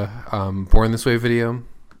Gaga Born This Way video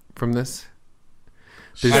from this?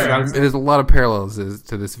 There's a lot of parallels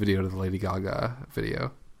to this video to the Lady Gaga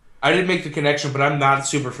video. I didn't make the connection, but I'm not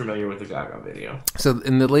super familiar with the Gaga video. So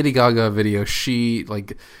in the Lady Gaga video, she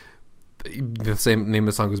the same name of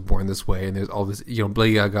the song was Born This Way, and there's all this,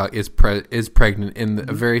 Lady Gaga is pregnant in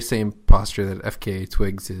the very same posture that FKA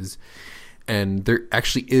Twigs is, and there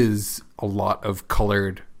actually is a lot of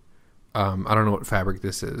colored, I don't know what fabric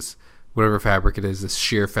this is, whatever fabric it is, this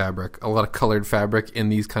sheer fabric, a lot of colored fabric in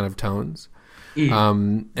these kind of tones.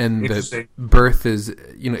 And the birth is,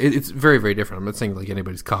 it's very, very different. I'm not saying like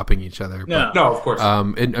anybody's copying each other. No, of course.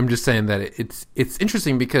 And I'm just saying that it's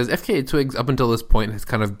interesting because FKA Twigs up until this point has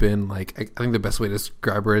kind of been like, I think the best way to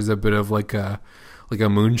describe her is a bit of like a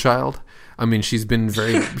moonchild. I mean, she's been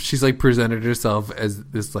she's like presented herself as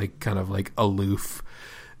this like kind of like aloof,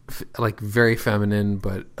 like very feminine,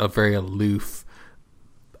 but a very aloof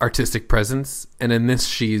artistic presence. And in this,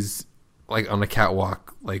 she's like on a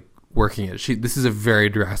catwalk, like working it. This is a very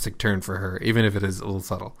drastic turn for her, even if it is a little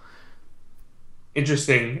subtle.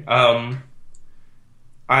 Interesting. I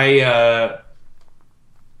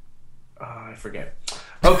forget.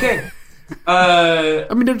 Okay. I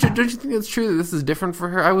mean, don't you think it's true that this is different for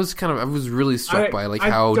her? I was really struck by like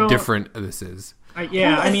how different this is. I mean,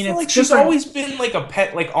 feel it's like she's different. always been like a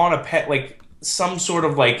pet, like on a pet, like some sort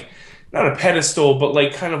of like not a pedestal, but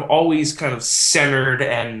like kind of always kind of centered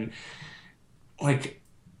and like.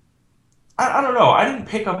 I don't know. I didn't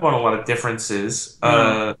pick up on a lot of differences.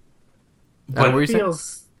 But it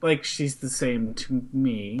feels like she's the same to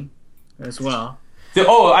me as well. Now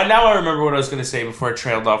I remember what I was going to say before I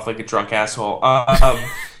trailed off like a drunk asshole.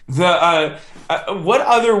 What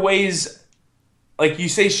other ways, like you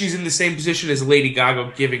say she's in the same position as Lady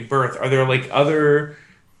Gaga giving birth, are there like other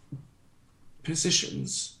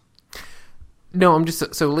positions? No, I'm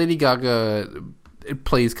just... So Lady Gaga... It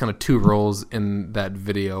plays kind of two roles in that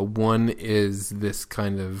video. One is this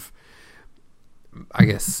kind of, I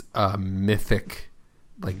guess, mythic,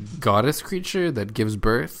 like goddess creature that gives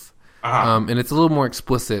birth, and it's a little more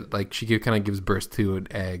explicit. Like she kind of gives birth to an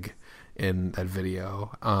egg in that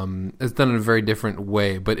video. It's done in a very different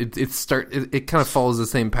way, but it kind of follows the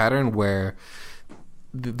same pattern where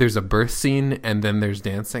there's a birth scene and then there's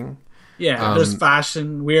dancing. Yeah, there's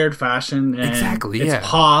fashion, weird fashion, and exactly. It's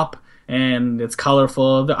pop. And it's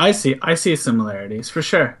colorful. I see similarities for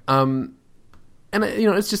sure. And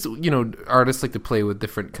it's just artists like to play with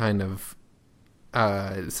different kind of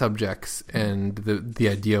subjects, and the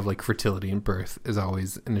idea of like fertility and birth is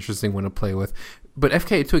always an interesting one to play with. But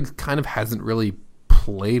FKA Twigs kind of hasn't really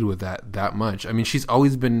played with that much. I mean, she's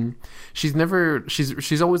always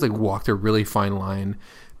always like walked a really fine line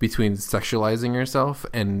between sexualizing herself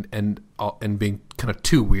and being kind of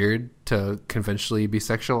too weird to conventionally be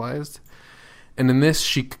sexualized. And in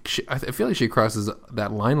this, I feel like she crosses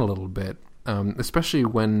that line a little bit, especially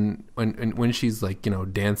when she's like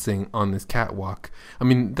dancing on this catwalk. I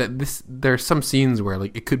mean, there are some scenes where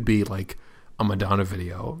like it could be like a Madonna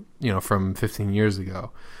video, from 15 years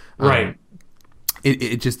ago, right?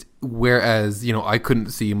 It just, whereas I couldn't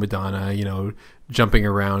see Madonna jumping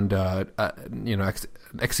around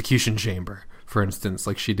execution chamber, for instance,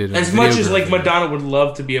 like she did in as much as like Madonna would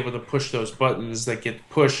love to be able to push those buttons that get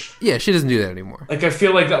pushed. Yeah, she doesn't do that anymore. Like I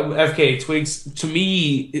feel like FKA Twigs, to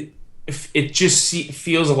me, it just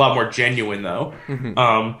feels a lot more genuine though.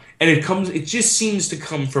 Mm-hmm. And it just seems to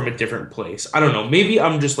come from a different place. I don't know, maybe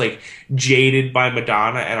I'm just like jaded by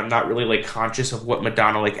Madonna and I'm not really like conscious of what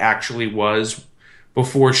Madonna like actually was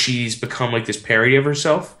before she's become like this parody of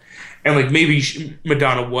herself. And like maybe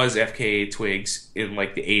Madonna was FKA Twigs in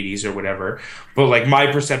like the 80s or whatever, but like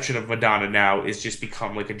my perception of Madonna now is just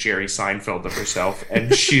become like a Jerry Seinfeld of herself,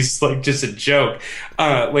 and she's like just a joke,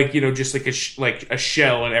 just like a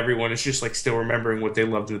shell, and everyone is just like still remembering what they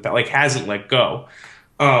loved in the past, like hasn't let go,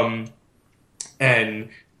 and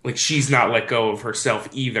like she's not let go of herself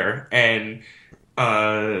either, and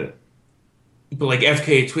but like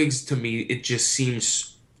FKA Twigs, to me it just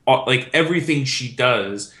seems like everything she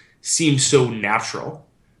does seems so natural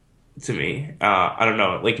to me. I don't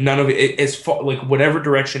know, like none of it as far, like whatever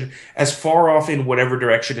direction, as far off in whatever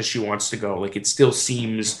direction as she wants to go, like it still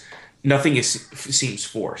seems seems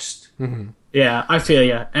forced. Mm-hmm. Yeah, I feel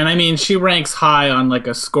you. And I mean, she ranks high on like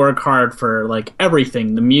a scorecard for like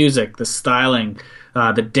everything: the music, the styling,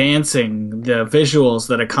 the dancing, the visuals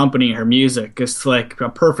that accompany her music. It's like a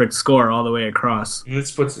perfect score all the way across. And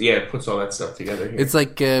it puts all that stuff together here. It's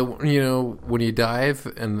like when you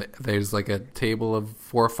dive and there's like a table of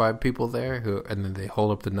 4 or 5 people there and then they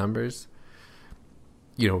hold up the numbers.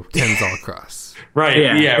 tens all across. Right.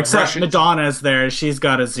 Yeah. Except Russian. Madonna's there. She's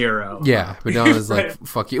got a 0. Yeah, Madonna's like, Right.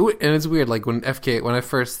 fuck you. And it's weird, like when I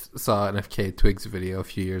first saw an FK Twigs video a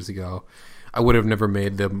few years ago, I would have never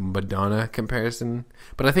made the Madonna comparison.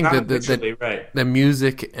 But I think Not that literally, right. the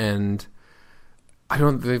music, and I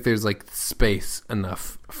don't think there's like space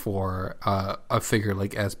enough for a figure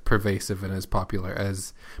like as pervasive and as popular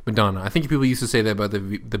as Madonna. I think people used to say that about the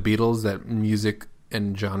Beatles, that music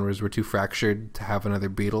and genres were too fractured to have another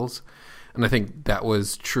Beatles. And I think that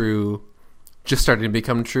was true, just starting to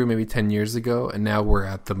become true maybe 10 years ago, and now we're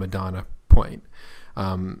at the Madonna point.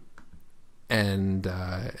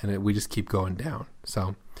 We just keep going down.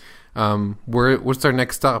 So, what's our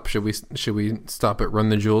next stop? Should we stop at Run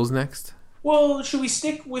the Jewels next? Well, should we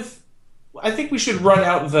stick with? I think we should run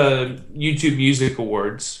out the YouTube Music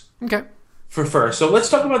Awards Okay. for first. So let's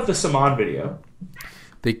talk about the Saman video.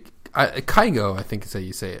 Kygo, I think is how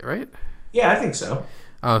you say it, right? Yeah, I think so.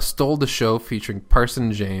 Stole the show featuring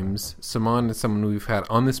Parson James. Saman is someone we've had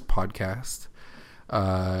on this podcast,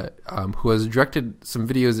 who has directed some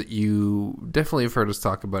videos that you definitely have heard us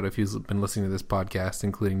talk about if you've been listening to this podcast,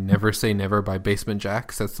 including Never Say Never by Basement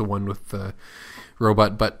Jaxx. That's the one with the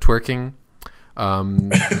robot butt twerking.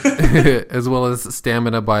 As well as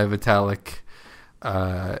Stamina by Vitalik,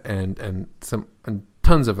 and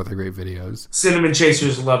tons of other great videos. Cinnamon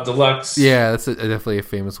Chasers Love Deluxe. Yeah, that's definitely a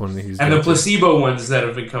famous one that he's And the directed. placebo ones that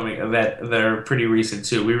have been coming, that are pretty recent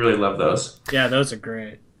too. We really love those. Yeah, those are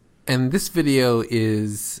great. And this video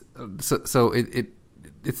is so it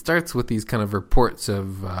starts with these kind of reports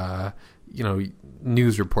of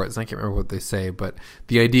news reports. I can't remember what they say, but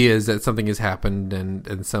the idea is that something has happened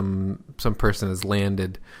and some person has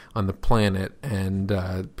landed on the planet, and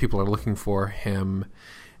people are looking for him,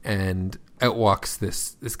 and out walks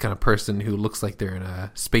this kind of person who looks like they're in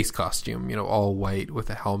a space costume, all white with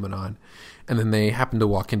a helmet on, and then they happen to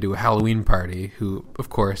walk into a Halloween party. Who, of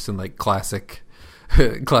course, in like classic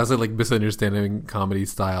like misunderstanding comedy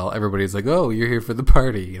style, everybody's like, "Oh, you're here for the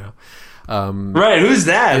party," Right? Who's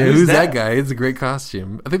that? Yeah, who's that guy? It's a great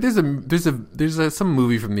costume. I think there's some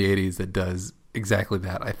movie from the 80s that does exactly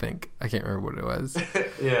that. I think I can't remember what it was.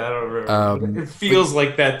 Yeah, I don't remember. It feels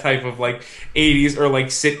like that type of like 80s or like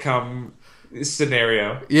sitcom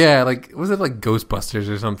scenario. Yeah, like was it like Ghostbusters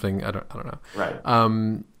or something? I don't know. Right.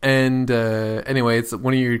 Anyway, it's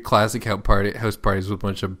one of your classic house parties with a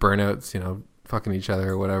bunch of burnouts, fucking each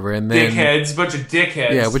other or whatever, and then Bunch of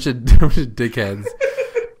dickheads. yeah, bunch of dickheads.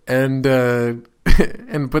 And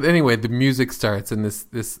but anyway, the music starts, and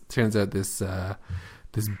this turns out this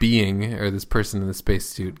being, or this person in the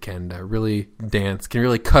spacesuit, can really dance, can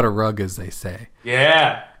really cut a rug, as they say.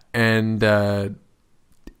 Yeah. And it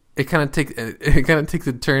kind of takes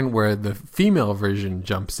a turn where the female version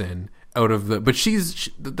jumps in out of the, but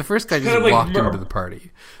the first guy just walked into the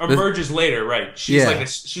party. Emerges later, right? She's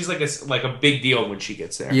like a big deal when she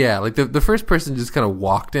gets there. Yeah, like the first person just kind of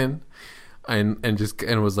walked in. And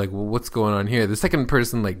was like, well, what's going on here? The second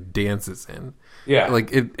person like dances in, Yeah.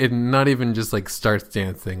 like it not even just like starts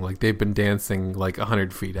dancing, like they've been dancing like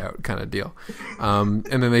 100 feet out kind of deal, and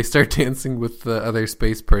then they start dancing with the other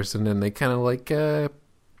space person, and they kind of like have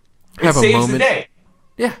a saves moment. the day.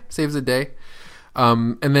 Yeah, saves the day.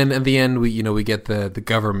 And then at the end, we get the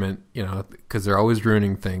government, because they're always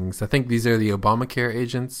ruining things. I think these are the Obamacare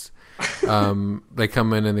agents. They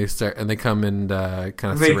come in and they come and kind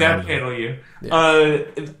of They surround that them. panel you. Yeah.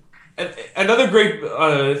 Another great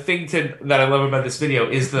thing that I love about this video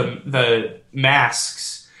is the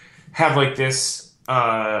masks have like this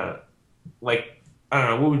like, I don't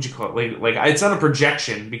know, what would you call it? Like it's on a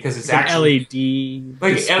projection because it's actually LED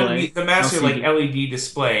like display. LED, the masks are like LED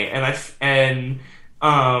display, and I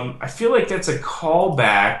feel like that's a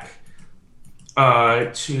callback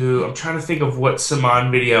to, I'm trying to think of what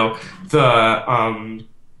Saman video, I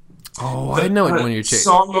know it when you're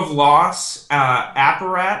Song of Loss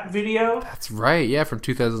Apparat video. That's right, yeah, from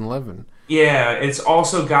 2011. Yeah, it's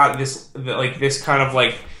also got this kind of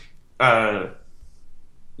like like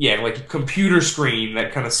a computer screen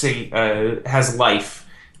that kind of has life,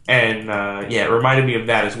 and it reminded me of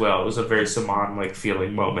that as well. It was a very Saman like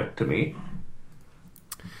feeling moment to me.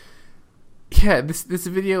 Yeah, this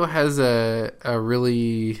video has a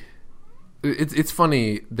really, it's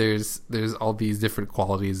funny. There's all these different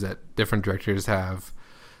qualities that different directors have.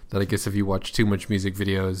 That I guess if you watch too much music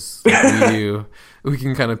videos, we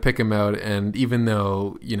can kind of pick them out. And even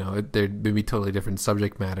though they're maybe totally different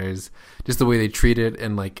subject matters, just the way they treat it,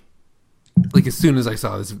 and like as soon as I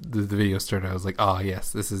saw the video started, I was like, oh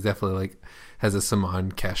yes, this is definitely like has a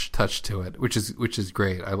Saman Kesh touch to it, which is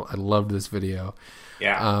great. I loved this video.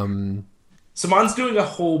 Yeah. Saman's doing a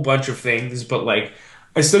whole bunch of things, but like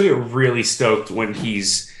I still get really stoked when he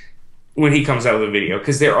comes out with a video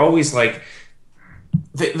because they're always like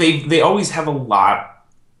they always have a lot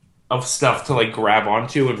of stuff to like grab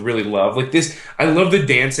onto and really love. Like this, I love the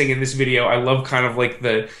dancing in this video. I love kind of like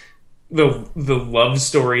the love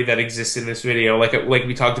story that exists in this video. Like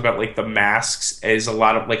we talked about, like the masks is a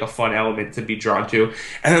lot of like a fun element to be drawn to,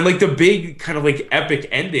 and then like the big kind of like epic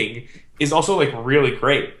ending is also like really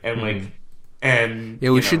great and like and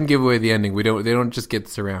Yeah, we shouldn't give away the ending. They don't just get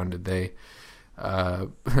surrounded. They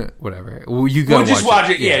whatever. Well, you gotta just watch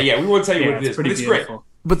it. Yeah. We won't tell you what it is, but it's beautiful. great.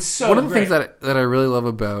 But So one of the great. things that I really love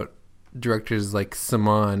about directors like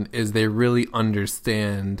Saman is they really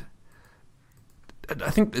understand. I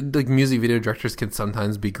think like music video directors can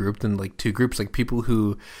sometimes be grouped in like two groups, like people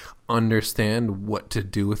who understand what to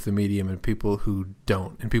do with the medium and people who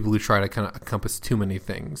don't, and people who try to kind of encompass too many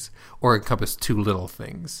things or encompass too little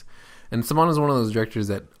things. And Saman is one of those directors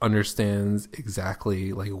that understands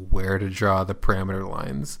exactly like where to draw the parameter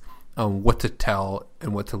lines, what to tell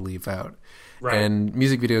and what to leave out. Right. And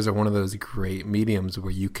music videos are one of those great mediums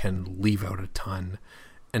where you can leave out a ton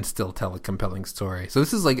and still tell a compelling story. So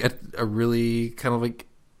this is like a really kind of like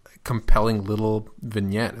compelling little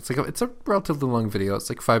vignette. It's a relatively long video. It's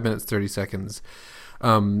like 5 minutes 30 seconds,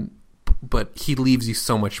 but he leaves you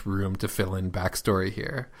so much room to fill in backstory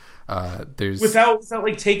here. There's without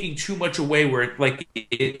like taking too much away where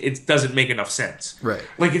it doesn't make enough sense. Right.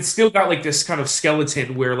 Like it's still got like this kind of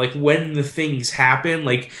skeleton where like when the things happen,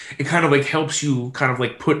 like it kind of like helps you kind of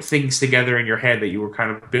like put things together in your head that you were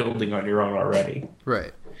kind of building on your own already.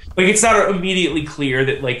 right. Like it's not immediately clear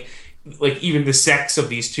that like even the sex of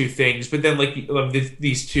these two things, but then like of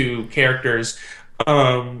these two characters,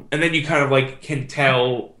 and then you kind of like can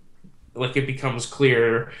tell, like it becomes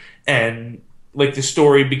clear and like the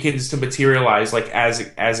story begins to materialize like as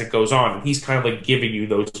it goes on, and he's kind of like giving you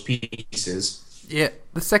those pieces. Yeah,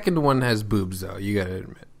 the second one has boobs though, you gotta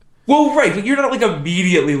admit. Well, right, but you're not like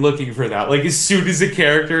immediately looking for that. Like as soon as a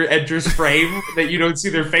character enters frame that you don't see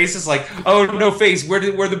their face, it's like, oh no face, where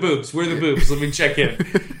the boobs? Where are the boobs? Let me check in.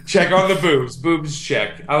 Check on the boobs. Boobs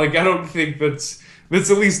check. I don't think that's at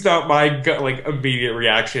least not my like immediate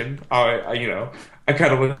reaction. I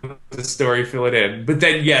kind of let the story fill it in. But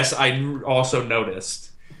then yes, I also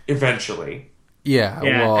noticed eventually. Yeah,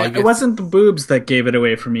 Yeah, well, I it guess, wasn't the boobs that gave it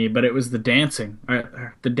away for me, but it was the dancing.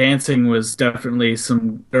 The dancing was definitely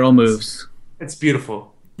some girl moves. It's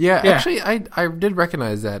beautiful. yeah, Yeah. actually, I did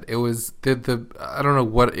recognize that. It was the I don't know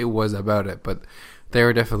what it was about it, but there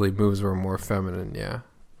were definitely moves were more feminine. Yeah.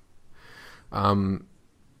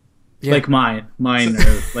 Yeah. Like mine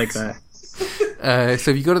are like that. So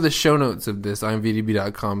if you go to the show notes of this,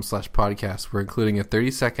 imvdb.com/podcast, we're including a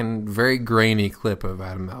 30-second, very grainy clip of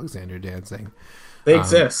Adam Alexander dancing. They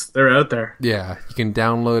exist. They're out there. Yeah, you can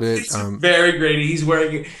download it. It's very great. He's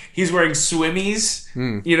wearing swimmies.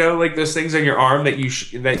 You know, like those things on your arm that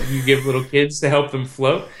you give little kids to help them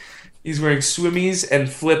float. He's wearing swimmies and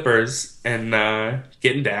flippers and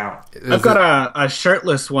getting down. I've got a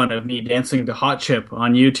shirtless one of me dancing to Hot Chip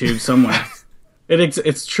on YouTube somewhere.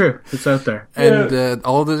 It's true. It's out there. And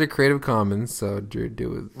all of those are Creative Commons, so do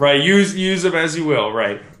it. Right, use them as you will.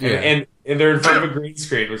 Right, Yeah. and they're in front of a green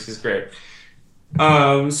screen, which is great.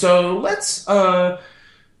 So let's. I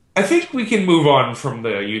think we can move on from the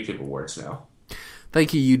YouTube Awards now.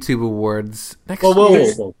 Thank you, YouTube Awards. Next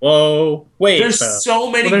Whoa. Wait. There's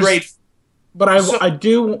so many great. But I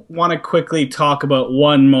do want to quickly talk about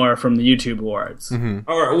one more from the YouTube Awards. All right,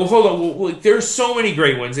 well, hold on. Well, there's so many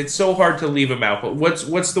great ones. It's so hard to leave them out. But what's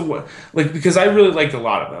the one? Like, because I really liked a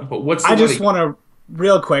lot of them. But what's the I one just that- want to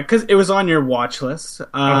real quick because it was on your watch list,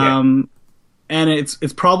 and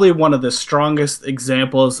it's probably one of the strongest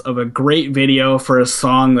examples of a great video for a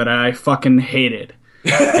song that I fucking hated,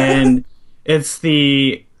 and it's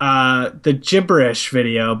the Gibberish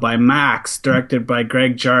video by Max, directed by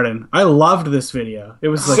Greg Jardin. I loved this video. It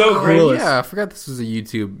was like So great, coolest. Yeah, I forgot this was a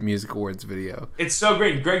YouTube Music Awards video. It's so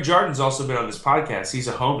great. Greg Jardin's also been on this podcast. He's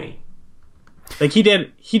a homie. Like he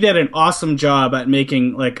did an awesome job at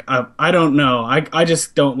making like I don't know. I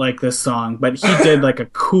just don't like this song, but he did like a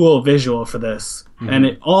cool visual for this, and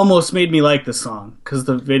it almost made me like the song because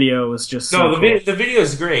the video was just so No, cool. the video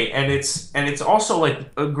is great, and it's also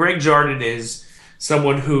like Greg Jardin is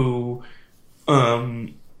someone who,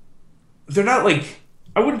 they're not like,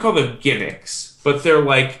 I wouldn't call them gimmicks, but they're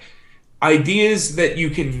like ideas that you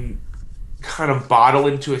can kind of bottle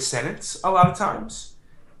into a sentence a lot of times,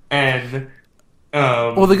 and.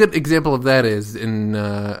 Well, the good example of that is in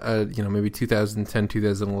maybe 2010,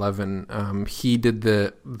 2011. He did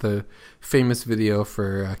the famous video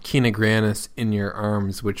for Kina Grannis "In Your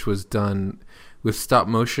Arms," which was done with stop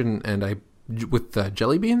motion, and I with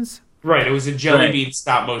Jelly Beans. Right, it was a Jelly Right. Bean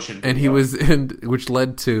stop motion video. And he was which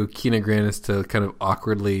led to Keena Grannis to kind of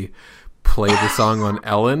awkwardly play the song on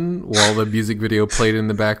Ellen while the music video played in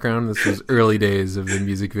the background. This was early days of the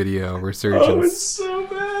music video resurgence. Oh, it's so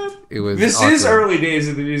bad. It was This awkward. is early days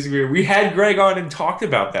of the music video. We had Greg on and talked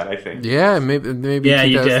about that, I think. Yeah, maybe Yeah,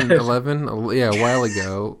 you did. 2011. Yeah, a while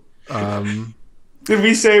ago. Did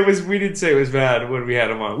we say it was? We didn't say it was bad when we had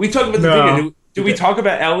him on. We talked about the No. video. Did we talk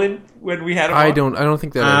about Ellen when we had him on? I don't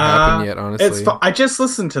think that had happened yet, honestly. It's I just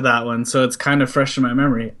listened to that one, so it's kind of fresh in my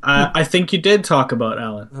memory. I think you did talk about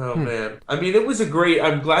Ellen. Oh man, I mean, it was a great.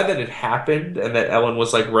 I'm glad that it happened and that Ellen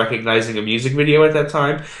was like recognizing a music video at that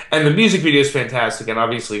time. And the music video is fantastic, and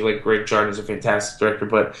obviously, like Greg Jarn is a fantastic director,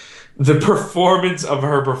 but the performance of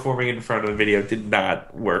her performing in front of the video did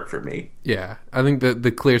not work for me. Yeah, I think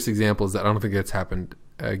the clearest example is that I don't think that's happened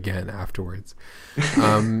again afterwards.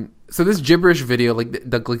 So this gibberish video,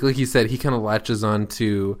 like he said, he kind of latches on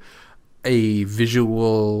to a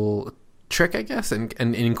visual trick, I guess, and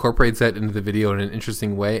incorporates that into the video in an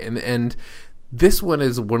interesting way. And this one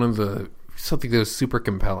is one of something that was super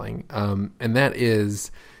compelling, and that is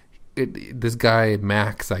this guy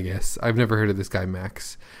Max. I guess I've never heard of this guy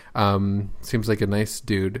Max. Seems like a nice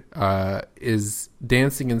dude. Is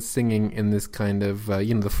dancing and singing in this kind of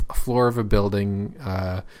the floor of a building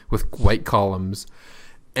with white columns.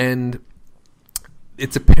 And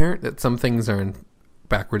it's apparent that some things are in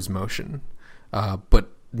backwards motion, but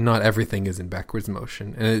not everything is in backwards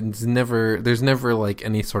motion. And there's never like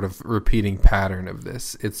any sort of repeating pattern of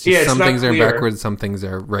this. It's just some things are in backwards, some things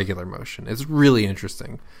are regular motion. It's really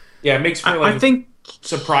interesting. Yeah, it makes for like I think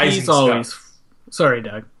surprising he's stuff. always. Sorry,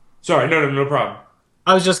 Doug. Sorry, no problem.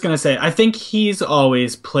 I was just gonna say, I think he's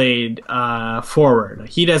always played forward.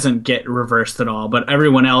 He doesn't get reversed at all, but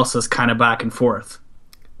everyone else is kind of back and forth.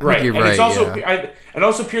 Right, you're and it's right, also yeah. it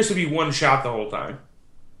also appears to be one shot the whole time.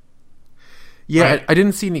 Yeah, Right. I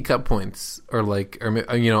didn't see any cut points or not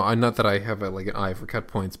that I have an eye for cut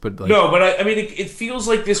points, but like No, but I mean, it feels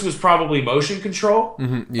like this was probably motion control, yeah.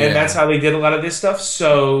 and that's how they did a lot of this stuff.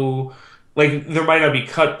 So, like, there might not be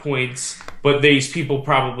cut points, but these people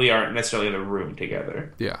probably aren't necessarily in the room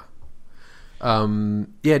together. Yeah.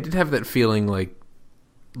 It did have that feeling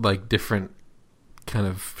like different kind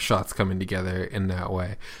of shots coming together in that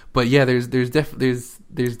way. But yeah, there's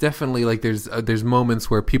definitely like there's moments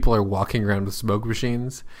where people are walking around with smoke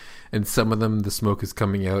machines, and some of them the smoke is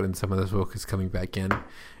coming out and some of the smoke is coming back in, and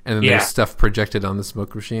then Yeah. there's stuff projected on the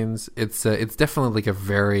smoke machines. It's definitely like a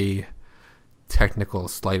very technical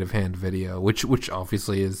sleight of hand video, which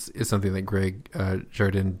obviously is something that Greg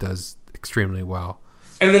Jardin does extremely well.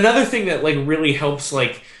 And another thing that like really helps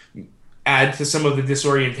like add to some of the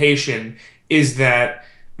disorientation is that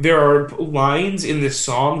there are lines in this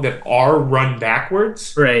song that are run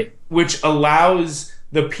backwards, Right. which allows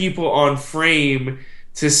the people on frame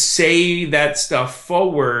to say that stuff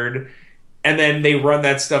forward, and then they run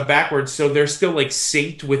that stuff backwards, so they're still like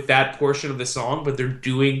synced with that portion of the song, but they're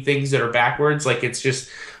doing things that are backwards. Like, it's just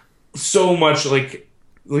so much like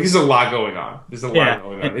there's a lot going on. There's a lot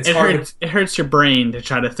going on. It's hard. It hurts your brain to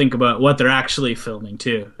try to think about what they're actually filming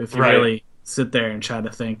too. If you Right. really sit there and try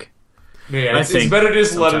to think. Yeah, it's think better to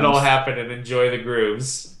just let it all sometimes. happen and enjoy the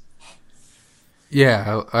grooves.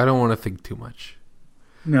 Yeah, I don't want to think too much.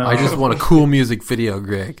 No, I just want a cool music video,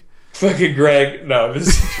 Greg. Fucking Greg, no,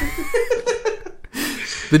 this.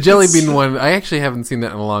 The Jelly Bean one, I actually haven't seen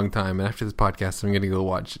that in a long time. And after this podcast, I'm going to go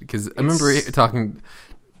watch it because I remember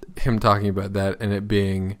him talking about that and it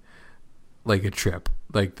being like a trip.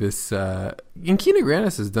 Like this, and Keena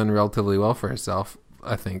Grannis has done relatively well for herself,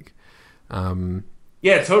 I think.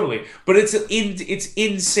 Yeah, totally. But it's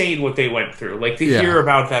insane what they went through. Like, to Yeah. hear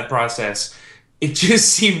about that process, it just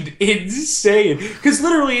seemed insane. Because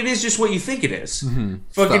literally, it is just what you think it is. Fucking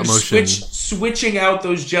Stop motion. switching out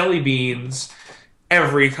those jelly beans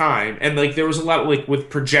every time. And like, there was a lot like with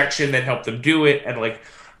projection that helped them do it, and like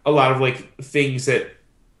a lot of like things that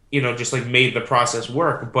just like made the process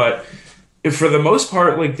work. But for the most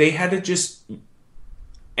part, like, they had to just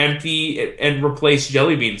empty and replace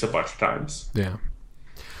jelly beans a bunch of times. Yeah.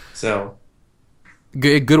 So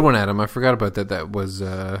Good one, Adam. I forgot about that. That was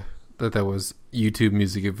YouTube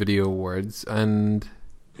Music Video Awards, and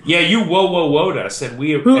yeah, you whoa'd us, and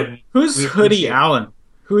we who's we Hoodie appreciate- Allen?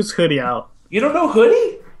 Who's Hoodie Allen? You don't know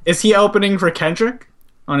Hoodie? Is he opening for Kendrick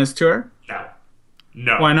on his tour?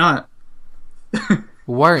 No. Why not?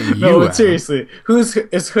 why aren't you? No, but Adam? seriously,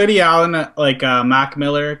 is Hoodie Allen like a Mac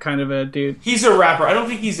Miller kind of a dude? He's a rapper. I don't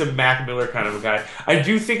think he's a Mac Miller kind of a guy. I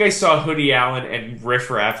do think I saw Hoodie Allen and Riff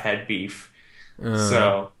Raff had beef.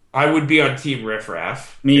 So I would be on Team Riff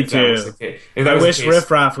Raff. Me if that was too. the case. If I that was wish the case.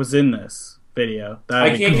 Riff Raff was in this video. I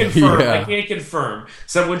That'd be can't cool. confirm. Yeah. I can't confirm.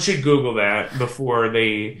 Someone should Google that before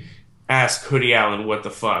they ask Hoodie Allen what the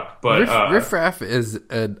fuck. But Riff Raff is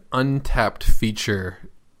an untapped feature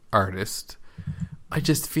artist. I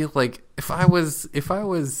just feel like if I was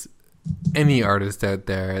any artist out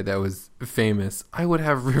there that was famous, I would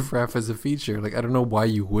have Riff Raff as a feature. Like, I don't know why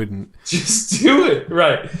you wouldn't. just do it.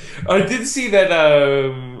 Right. I did see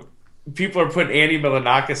that people are putting Andy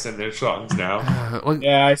Milonakis in their songs now.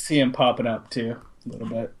 Yeah, I see him popping up too a little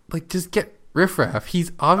bit. Like, just get Riff Raff.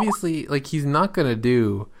 He's obviously, like, he's not gonna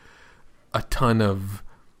do a ton of,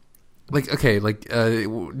 like, okay, like,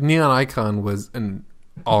 Neon Icon was an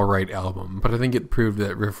alright album, but I think it proved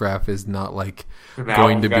that Riff Raff is not, like,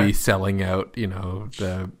 going to be selling out, you know,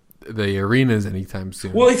 the arenas anytime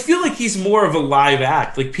soon. Well, I feel like he's more of a live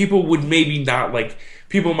act. Like, people would maybe not, like,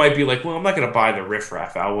 people might be like, well, I'm not going to buy the Riff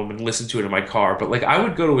Raff album and listen to it in my car, but, like, I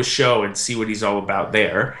would go to a show and see what he's all about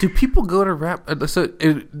there. Do people go to rap?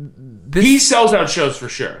 He sells out shows for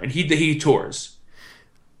sure, and he tours.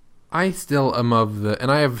 I still am of the, and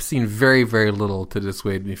I have seen very, very little to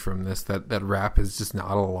dissuade me from this, that rap is just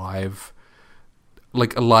not alive.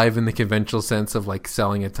 Like, alive in the conventional sense of, like,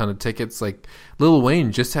 selling a ton of tickets. Like, Lil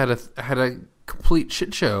Wayne just had a complete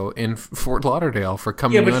shit show in Fort Lauderdale for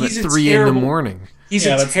coming on at 3 in the morning. He's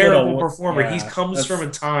a terrible performer. Yeah, He comes from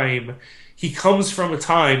a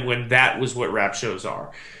time when that was what rap shows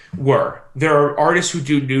were. There are artists who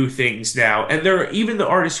do new things now, and there are even the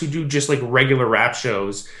artists who do just, like, regular rap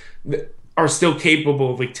shows that are still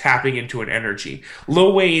capable of, like, tapping into an energy.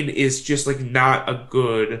 Lil Wayne is just, like, not a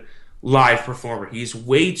good live performer. He's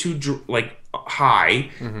way too, like,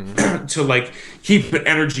 high to, like, keep an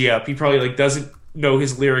energy up. He probably, like, doesn't know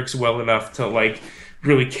his lyrics well enough to, like,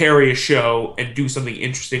 really carry a show and do something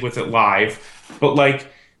interesting with it live. But,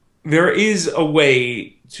 like, there is a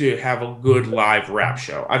way to have a good live rap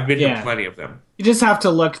show. I've been to plenty of them. You just have to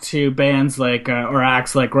look to bands like or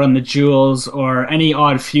acts like Run the Jewels or any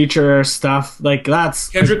Odd Future stuff. Like, that's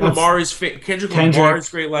Kendrick Lamar is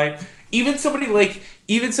great live. Even somebody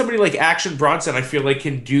like Action Bronson, I feel like,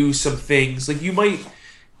 can do some things. Like,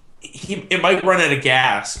 it might run out of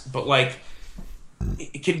gas, but, like,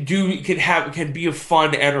 it can be a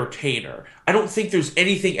fun entertainer. I don't think there's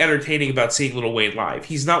anything entertaining about seeing Lil Wayne live.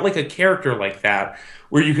 He's not like a character like that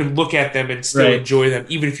where you can look at them and still enjoy them,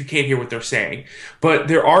 even if you can't hear what they're saying. But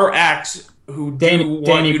there are acts who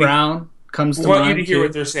Danny Brown comes to want mind you to hear too.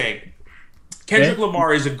 what they're saying. Kendrick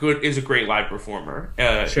Lamar is a great live performer,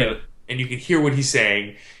 Sure. and you can hear what he's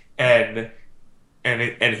saying, and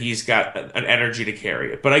he's got an energy to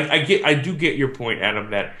carry it. But I do get your point,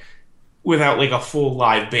 Adam, that without, like, a full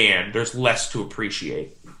live band, there's less to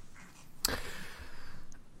appreciate.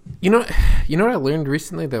 You know what I learned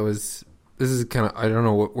recently this is kind of, I don't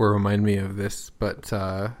know what will remind me of this, but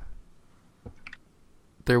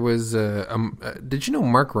there was did you know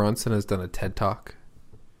Mark Ronson has done a TED Talk?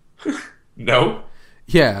 No?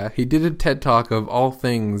 Yeah, he did a TED Talk of all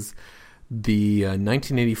things the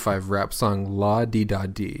 1985 rap song La Di Da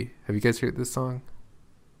Di. Have you guys heard this song?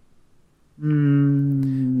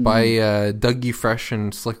 By Dougie Fresh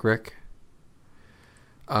and Slick Rick.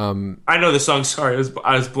 I know the song. Sorry,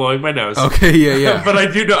 I was blowing my nose. Okay, yeah. But I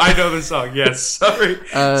know the song. Yes, sorry.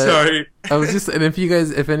 Sorry. I was just, and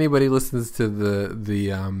if anybody listens to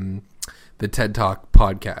the TED Talk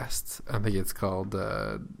podcast, I think it's called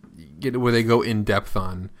where they go in depth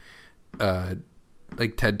on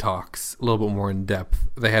like TED Talks a little bit more in depth.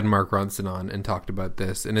 They had Mark Ronson on and talked about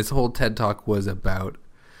this, and his whole TED Talk was about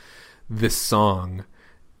this song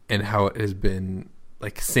and how it has been,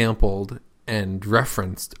 like, sampled and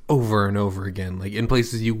referenced over and over again, like in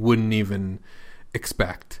places you wouldn't even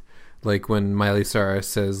expect. Like when Miley Cyrus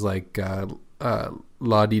says, like,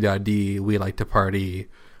 la di da di, we like to party.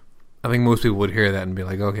 I think most people would hear that and be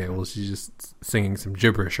like, okay, well, she's just singing some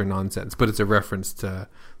gibberish or nonsense, but it's a reference to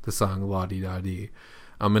the song La Di Da Di.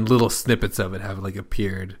 And little snippets of it have, like,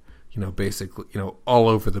 appeared, basically, all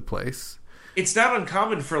over the place. It's not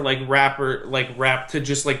uncommon for, like, rap to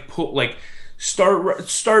just, like, put, like,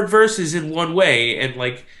 start verses in one way, and,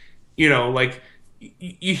 like, like,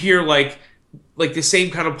 you hear, like the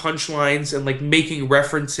same kind of punchlines and, like, making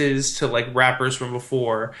references to, like, rappers from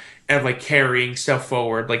before and, like, carrying stuff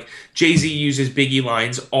forward. Like, Jay-Z uses Biggie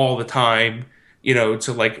lines all the time,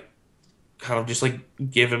 to, like, kind of just, like,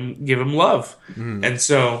 give him love. And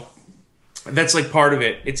so that's, like, part of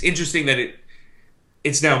it. It's interesting that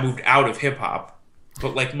it's now moved out of hip hop,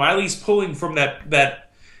 but, like, Miley's pulling from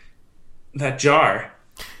that jar.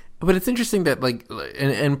 But it's interesting that like,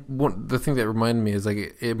 the thing that reminded me is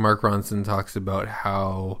like Mark Ronson talks about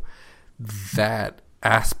how that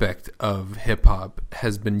aspect of hip hop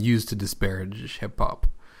has been used to disparage hip hop,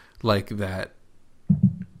 like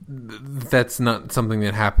that's not something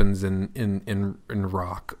that happens in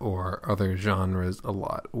rock or other genres a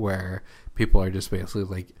lot, where people are just basically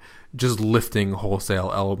like just lifting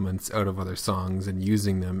wholesale elements out of other songs and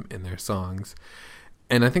using them in their songs.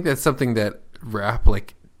 And I think that's something that rap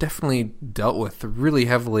like definitely dealt with really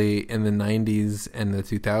heavily in the 90s and the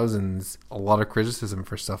 2000s, a lot of criticism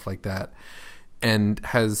for stuff like that, and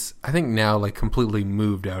has, I think, now like completely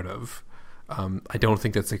moved out of. I don't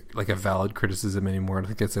think that's like a valid criticism anymore. I don't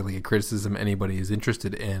think that's like a criticism anybody is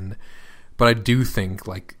interested in. But I do think,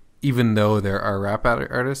 like, even though there are rap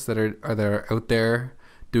artists that are out there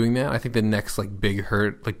doing that, I think the next like big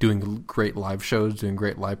hurt, like doing great live shows, doing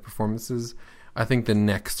great live performances, I think the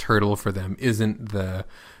next hurdle for them isn't the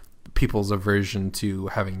people's aversion to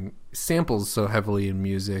having samples so heavily in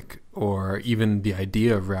music, or even the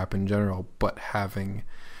idea of rap in general, but having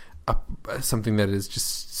something that is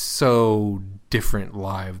just so different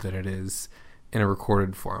live than it is in a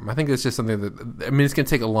recorded form. I think it's just something that, I mean, it's going to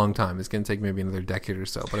take a long time. It's going to take maybe another decade or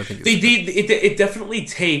so, but I think it definitely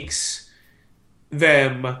takes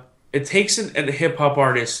them. It takes a hip hop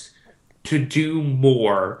artist to do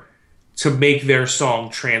more to make their song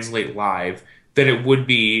translate live than it would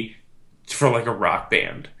be for like a rock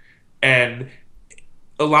band. And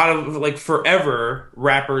a lot of, like, forever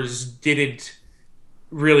rappers didn't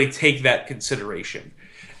really take that consideration.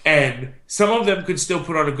 And some of them could still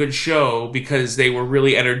put on a good show because they were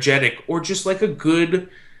really energetic or just like a good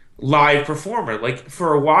live performer. Like,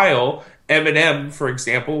 for a while, Eminem, for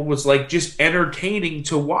example, was like just entertaining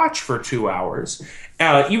to watch for 2 hours.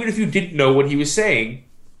 Even if you didn't know what he was saying,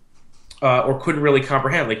 or couldn't really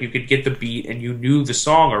comprehend. Like, you could get the beat and you knew the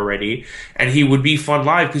song already, and he would be fun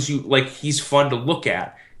live because he's fun to look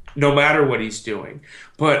at no matter what he's doing.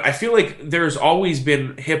 But I feel like there's always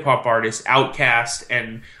been hip hop artists, Outkast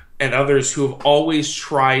and others, who have always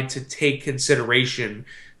tried to take consideration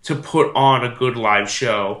to put on a good live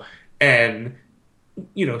show, and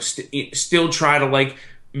still try to like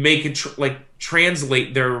make it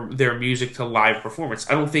translate their music to live performance.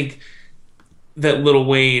 I don't think that Lil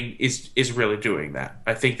Wayne is really doing that.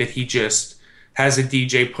 I think that he just has a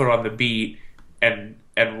DJ put on the beat and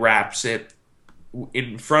raps it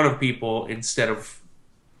in front of people instead of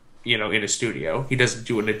in a studio. He doesn't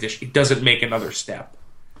do an addition. He doesn't make another step.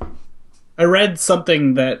 I read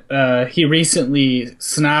something that he recently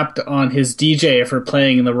snapped on his DJ for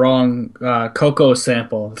playing the wrong Coco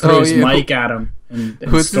sample. Threw his mic at him and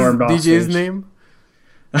stormed off DJ's stage. name?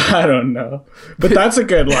 I don't know, but that's a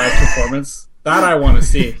good live performance. That I want to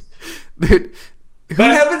see. That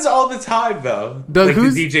happens all the time, though. Doug, like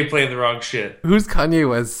who's the DJ playing the wrong shit. Who's Kanye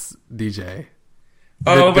West's DJ?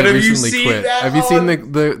 But have you seen that? Have you seen the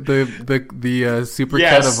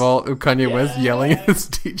supercut of all of Kanye West yelling at his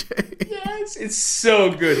DJ? Yes, it's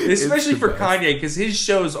so good, especially for Kanye, because his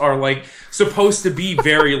shows are like supposed to be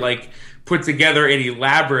very like put together and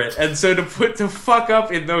elaborate, and so to fuck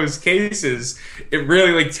up in those cases, it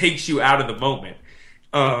really like takes you out of the moment.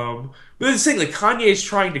 But the thing, like, Kanye is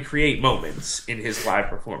trying to create moments in his live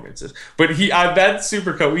performances, but that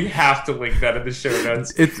supercut, we have to link that in the show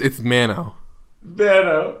notes. It's Mano.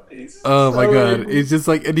 Mano. Oh my god. It's just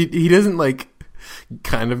like, and he doesn't like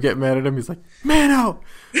kind of get mad at him. He's like, Mano!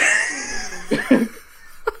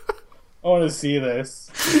 I want to see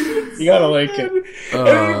this. You gotta link it. And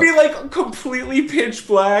it would be like completely pitch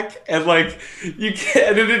black, and like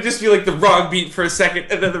and it'd just be like the wrong beat for a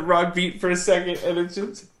second, and then the wrong beat for a second, and it's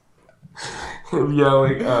just him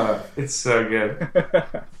yelling. It's so good.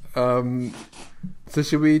 So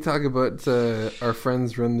should we talk about our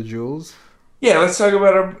friends Run the Jewels? Yeah, let's talk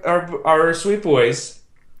about our sweet boys.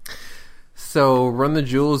 So Run the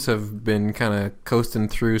Jewels have been kind of coasting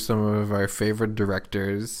through some of our favorite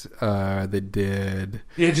directors. They did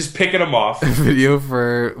just picking them off. A video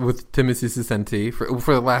with Timothy Sicenti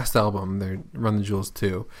for the last album. They're Run the Jewels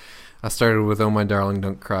 2. I started with Oh My Darling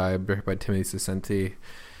Don't Cry, directed by Timothy Sicenti.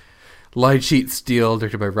 Light Sheet Steel,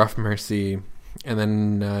 directed by Rough Mercy. And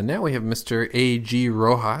then now we have Mr. A.G.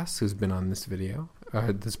 Rojas, who's been on this video,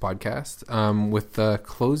 this podcast, with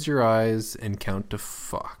Close Your Eyes and Count to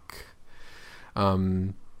Fuck.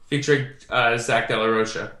 Featuring Zach De La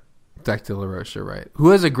Rocha. Zach De La Rocha, right. Who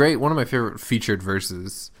has one of my favorite featured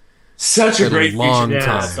verses. Such a great long feature.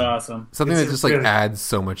 time. Yeah, that's awesome. Something that just like adds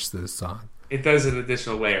so much to this song. It does an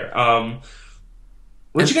additional layer.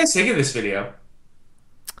 What did you guys think of this video?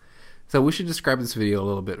 So we should describe this video a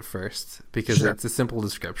little bit first, because it's a simple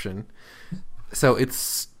description. So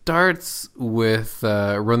it's starts with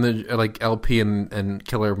Run the LP and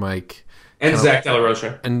Killer Mike and Zach De La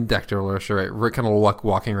Rocha right? We're kind of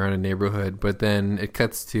walking around a neighborhood, but then it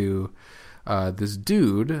cuts to this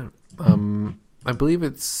dude. I believe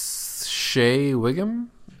it's Shea Wiggum,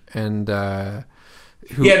 and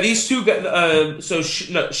these two guys.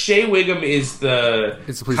 Shea Wiggum is the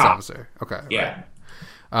police cop. officer. Okay, yeah.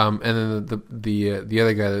 Right. And then the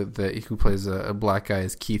other guy who plays a black guy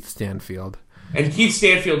is Keith Stanfield. And Keith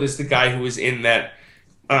Stanfield is the guy who was in that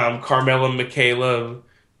Carmela Michaela,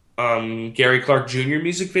 Gary Clark Jr.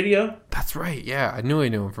 music video. That's right. Yeah, I knew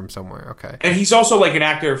him from somewhere. Okay. And he's also like an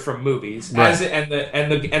actor from movies. Right. And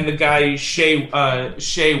the guy Shea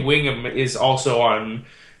Wiggum is also on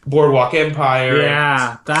Boardwalk Empire.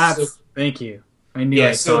 Yeah, thank you. I knew. Yeah,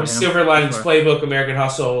 I saw him Silver Linings before. Playbook, American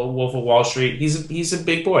Hustle, Wolf of Wall Street. He's a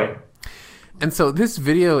big boy. And so this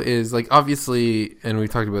video is like, obviously, and we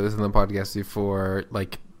talked about this in the podcast before,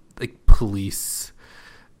 like police,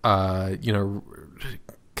 kind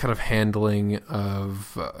of handling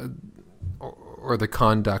of or the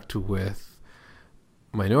conduct with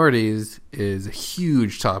minorities is a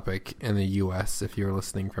huge topic in the U.S. if you're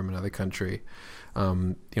listening from another country.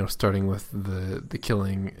 Starting with the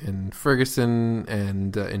killing in Ferguson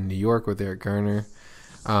and in New York with Eric Garner.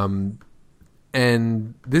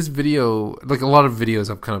 And this video, like a lot of videos,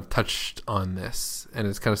 have kind of touched on this, and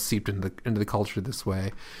it's kind of seeped into the culture this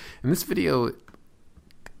way. And this video,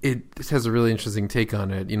 it has a really interesting take on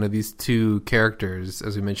it. These two characters,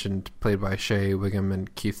 as we mentioned, played by Shea Wiggum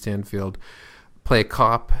and Keith Stanfield, play a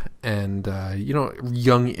cop and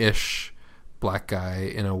young-ish black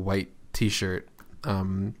guy in a white T-shirt,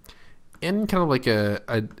 in kind of like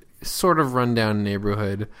a sort of rundown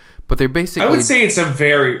neighborhood, but they're basically. I would say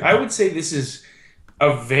this is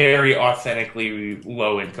a very authentically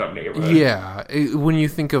low income neighborhood. Yeah, when you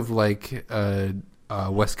think of like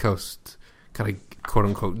West Coast kind of quote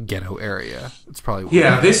unquote ghetto area, it's probably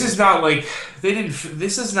this is not like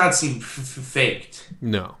This does not seem faked.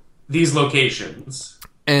 No, these locations,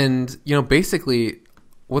 and basically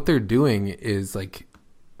what they're doing is like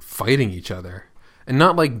fighting each other, and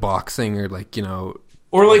not like boxing or like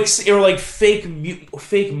or like fake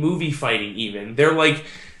movie fighting. Even they're like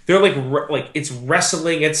it's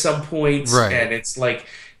wrestling at some points, right? And it's like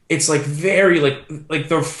very like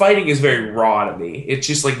their fighting is very raw to me. It's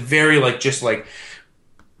just like very like just like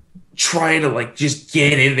trying to like just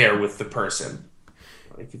get in there with the person.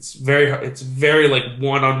 Like it's very like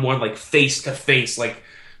one-on-one, like face-to-face, like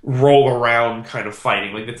roll around kind of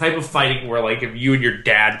fighting, like the type of fighting where like if you and your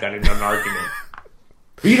dad got into an argument.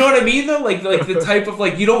 You know what I mean, though? Like the type of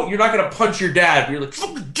like you're not gonna punch your dad, but you're like,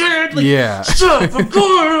 fuck dad, like, yeah, shut up, I'm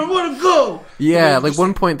going, I wanna go. Yeah, like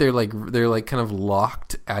one point they're like kind of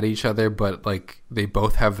locked at each other, but like they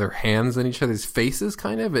both have their hands in each other's faces,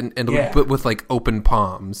 kind of, and but with like open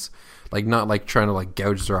palms, like not like trying to like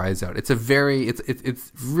gouge their eyes out. It's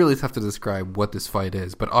really tough to describe what this fight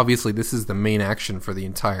is, but obviously this is the main action for the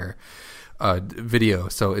entire video,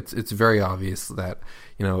 so it's very obvious that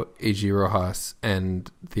A.G. Rojas and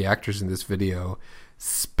the actors in this video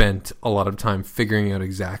spent a lot of time figuring out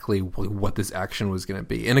exactly what this action was going to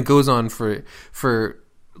be, and it goes on for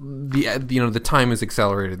the time is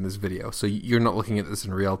accelerated in this video, so you're not looking at this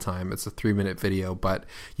in real time. It's a 3-minute video, but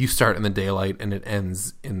you start in the daylight and it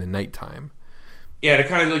ends in the nighttime. Yeah, it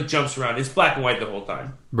kind of like jumps around. It's black and white the whole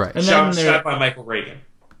time. Right. And shot by Michael Reagan.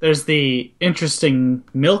 There's the interesting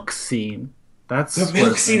milk scene. The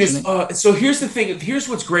milk scene is so here's the thing. Here's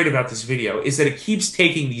what's great about this video is that it keeps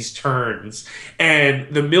taking these turns,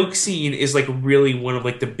 and the milk scene is like really one of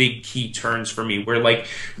like the big key turns for me, where like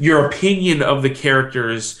your opinion of the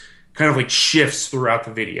characters kind of like shifts throughout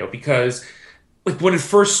the video, because like when it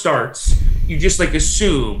first starts, you just like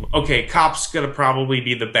assume, okay, cop's gonna probably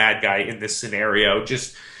be the bad guy in this scenario,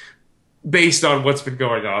 just based on what's been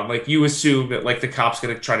going on. Like you assume that like the cop's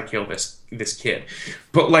gonna try to kill this kid,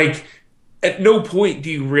 but like at no point do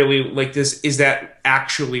you really like this. Is that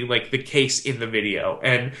actually like the case in the video?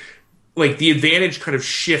 And like the advantage kind of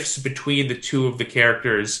shifts between the two of the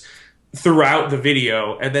characters throughout the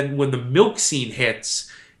video, and then when the milk scene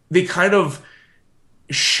hits, they kind of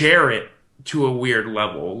share it to a weird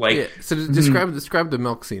level. Like, yeah. So describe the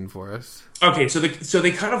milk scene for us. Okay, so they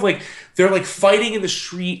kind of like they're like fighting in the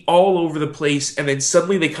street all over the place, and then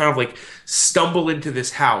suddenly they kind of like stumble into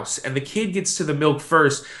this house, and the kid gets to the milk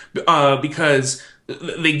first because all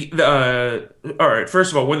right.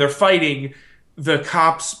 First of all, when they're fighting, the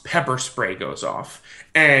cop's pepper spray goes off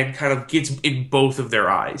and kind of gets in both of their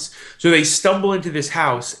eyes. So they stumble into this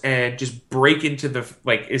house and just break into the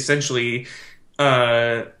like essentially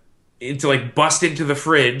into like bust into the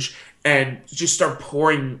fridge and just start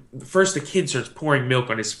pouring. First, the kid starts pouring milk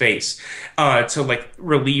on his face to like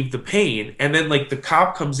relieve the pain, and then like the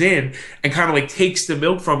cop comes in and kind of like takes the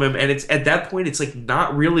milk from him, and it's at that point it's like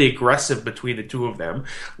not really aggressive between the two of them.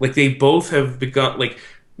 Like they both have begun like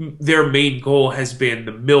their main goal has been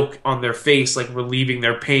the milk on their face, like relieving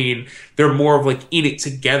their pain. They're more of like in it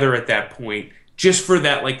together at that point, just for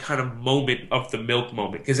that like kind of moment of the milk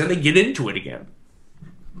moment, because then they get into it again.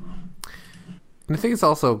 And I think it's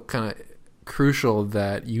also kind of crucial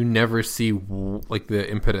that you never see like the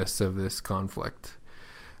impetus of this conflict.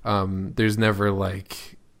 There's never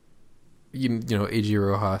like you know A.G.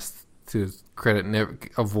 Rojas, to his credit, never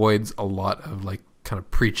avoids a lot of like kind of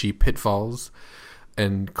preachy pitfalls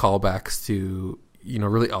and callbacks to, you know,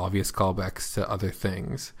 really obvious callbacks to other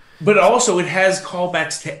things. But also it has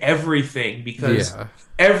callbacks to everything, because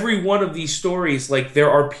every one of these stories, like there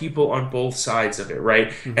are people on both sides of it, right?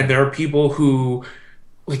 Mm-hmm. And there are people who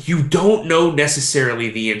like you don't know necessarily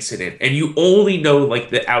the incident, and you only know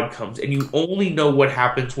like the outcomes, and you only know what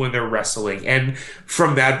happens when they're wrestling, and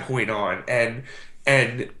from that point on, and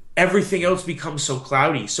everything else becomes so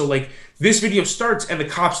cloudy. So like this video starts and the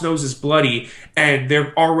cop's nose is bloody and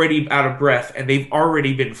they're already out of breath and they've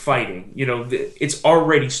already been fighting. You know, it's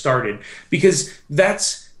already started, because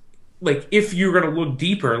that's like, if you're going to look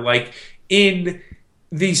deeper, like in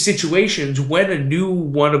these situations, when a new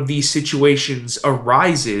one of these situations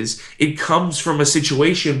arises, it comes from a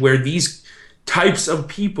situation where these types of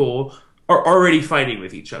people are already fighting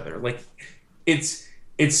with each other. Like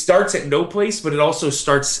it starts at no place, but it also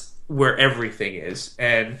starts where everything is,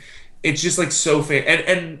 and it's just like so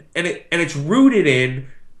and it's rooted in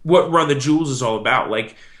what Run the Jewels is all about.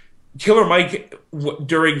 Like Killer Mike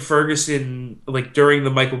during Ferguson, like during the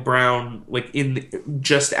Michael Brown, like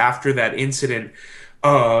just after that incident,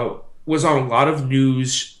 was on a lot of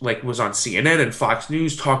news, like was on CNN and Fox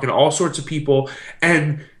News, talking to all sorts of people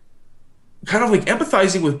and kind of like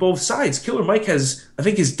empathizing with both sides. Killer Mike has, I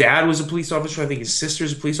think his dad was a police officer. I think his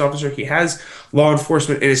sister's a police officer. He has law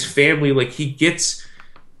enforcement in his family. Like he gets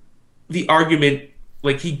the argument,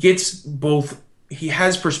 like he gets both, he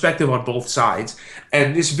has perspective on both sides.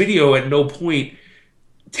 And this video at no point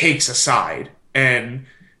takes a side. And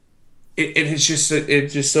it's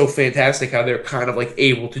just so fantastic how they're kind of like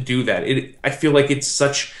able to do that. I feel like it's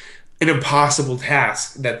such an impossible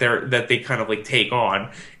task that they kind of like take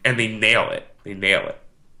on, and they nail it.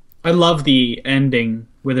 I love the ending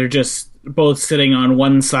where they're just both sitting on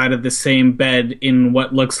one side of the same bed in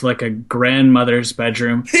what looks like a grandmother's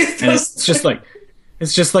bedroom. And it's just like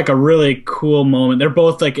a really cool moment. They're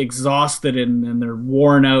both like exhausted and they're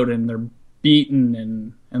worn out and they're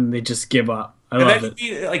beaten and they just give up. I love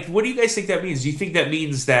it. Like, what do you guys think that means? Do you think that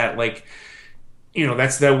means that, like, you know,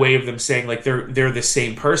 that's their way of them saying like they're the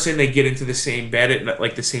same person, they get into the same bed at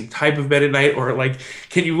like the same type of bed at night? Or like,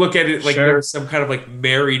 can you look at it like they're some kind of like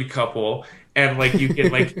married couple, and like you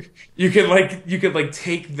can like you can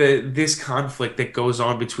take this conflict that goes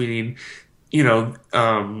on between, you know,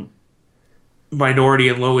 minority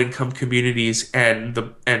and low income communities and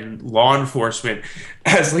law enforcement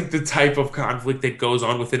as like the type of conflict that goes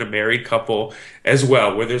on within a married couple as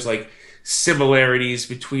well, where there's like similarities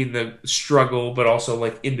between the struggle but also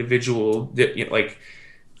like individual, you know, like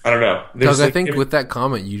I don't know, because I think with that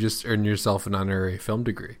comment you just earned yourself an honorary film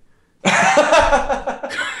degree. I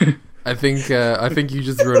think you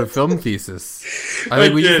just wrote a film thesis. I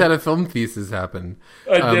think we just had a film thesis happen.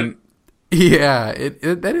 Yeah,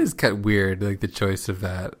 that is kind of weird, like the choice of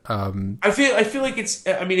that. I feel like it's,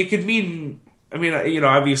 I mean, it could mean, I mean, you know,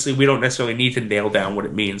 obviously we don't necessarily need to nail down what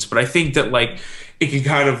it means, but I think that like it can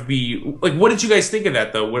kind of be like, what did you guys think of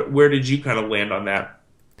that though? Where did you kind of land on that?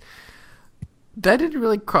 That didn't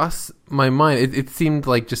really cross my mind. It seemed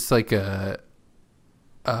like just like a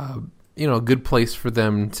you know, a good place for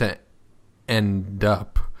them to end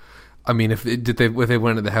up. I mean, if they went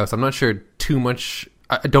into the house, I'm not sure too much.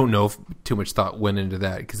 I don't know if too much thought went into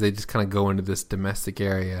that, because they just kind of go into this domestic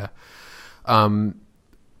area. There's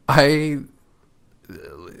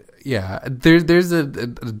a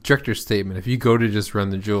director's statement. If you go to just Run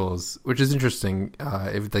the Jewels, which is interesting,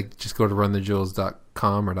 if like just go to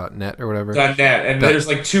runthejewels.com or .net or whatever. .net, and there's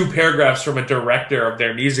like 2 paragraphs from a director of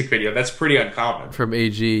their music video. That's pretty uncommon. From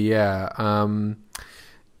AG, yeah.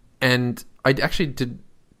 And I actually didn't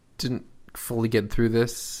fully get through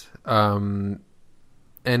this. But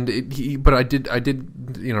I did,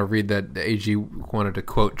 you know, read that AG wanted to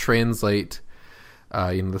quote translate,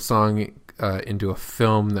 you know, the song into a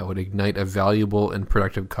film that would ignite a valuable and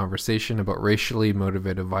productive conversation about racially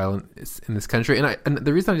motivated violence in this country. And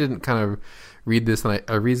the reason I didn't kind of read this, and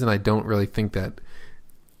a reason I don't really think that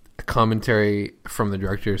commentary from the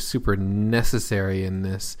director is super necessary in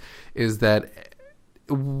this is that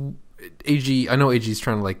AG. I know AG is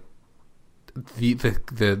trying to like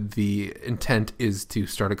the intent is to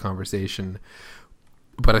start a conversation,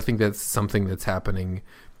 but I think that's something that's happening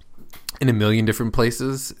in a million different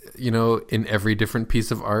places, in every different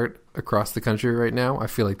piece of art across the country right now. I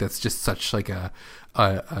feel like that's just such like a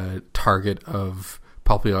target of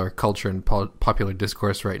popular culture and popular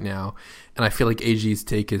discourse right now. And I feel like AG's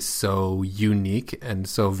take is so unique and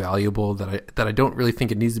so valuable that I don't really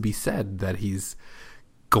think it needs to be said that he's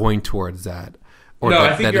going towards that. Or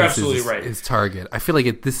I think you're absolutely right. His target. I feel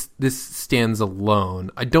like this stands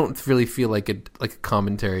alone. I don't really feel like a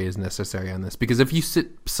commentary is necessary on this, because if you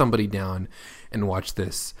sit somebody down and watch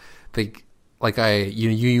this,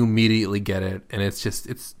 you immediately get it, and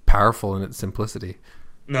it's powerful in its simplicity.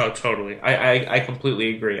 No, totally. I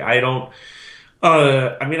completely agree. I don't.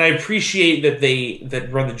 I mean, I appreciate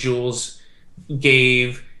that Run the Jewels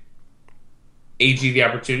gave AG the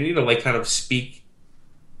opportunity to like kind of speak,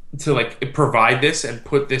 to like provide this and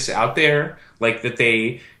put this out there, like that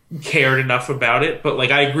they cared enough about it. But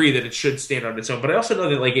like I agree that it should stand on its own. But I also know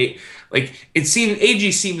that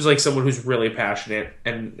AG seems like someone who's really passionate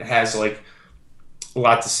and has like a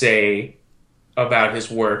lot to say about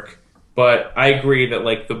his work. But I agree that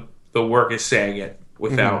like the work is saying it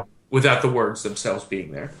without the words themselves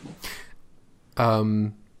being there.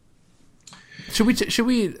 Should we?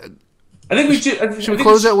 I think we should. Should we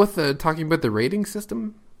close out with talking about the rating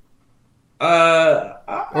system?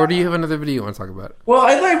 Or do you have another video you want to talk about? Well,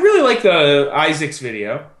 I really like the Isaac's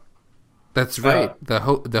video. That's right.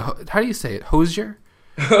 How do you say it? Hosier?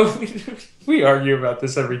 We argue about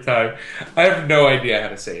this every time. I have no idea how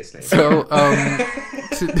to say his name. So,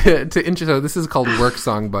 so this is called Work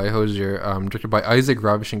Song by Hosier, directed by Isaac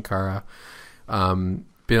Ravishankara.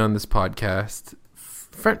 Been on this podcast.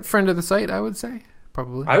 Friend of the site, I would say.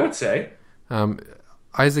 Probably. I would say.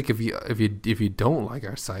 Isaac, if you don't like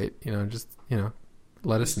our site, just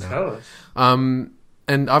let us know. Tell us.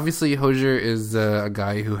 And obviously Hosier is a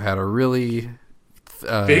guy who had a really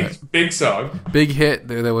big song, big hit.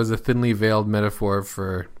 There was a thinly veiled metaphor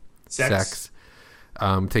for sex.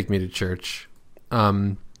 Take Me to Church.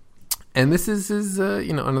 And this is his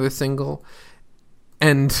another single,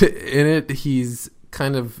 and in it he's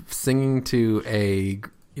kind of singing to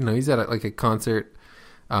he's at a concert.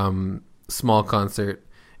 Small concert,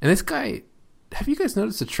 and this guy, have you guys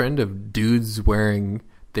noticed a trend of dudes wearing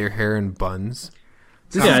their hair in buns?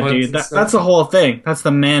 Dude, that's the whole thing. That's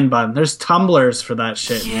the man bun. There's tumblers for that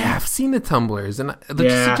shit. Yeah, I've seen the tumblers, and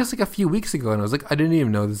just like a few weeks ago, and I was like, I didn't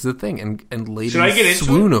even know this is a thing, and ladies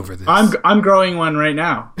swoon over this. I'm growing one right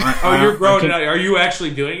now. You're growing it out. Are you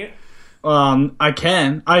actually doing it? I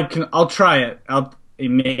can. I'll try it.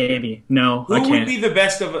 Maybe. No, I can't. Who would be the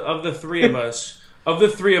best of the three of us? Of the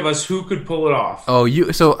three of us, who could pull it off? Oh,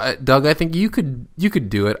 Doug, I think you could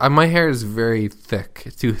do it. My hair is very thick.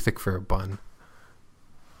 It's too thick for a bun.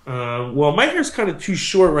 Well, my hair's kind of too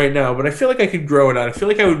short right now, but I feel like I could grow it out. I feel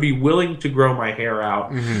like I would be willing to grow my hair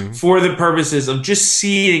out for the purposes of just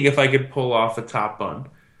seeing if I could pull off a top bun.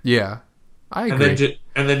 Yeah, I agree.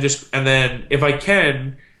 And then if I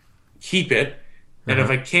can, keep it, and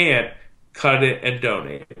if I can't, cut it and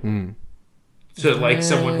donate it. To like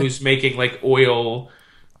someone who's making like oil,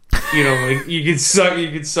 like you can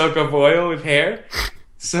suck up oil with hair.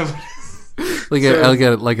 So like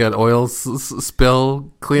an oil spill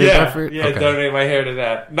cleanup effort. Yeah, okay. Donate my hair to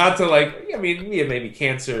that. Not to maybe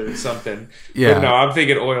cancer or something. Yeah, but no, I'm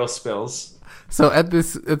thinking oil spills. So at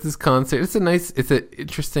this concert, it's an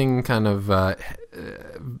interesting kind of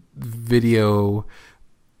video.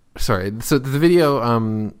 Sorry, so the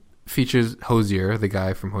video features Hosier, the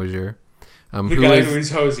guy from Hosier. The guy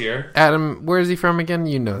who's Hosier. Adam, where is he from again?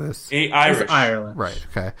 You know this. Irish. Ireland. Right,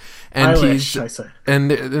 okay. And Irish, I say.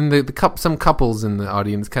 And some couples in the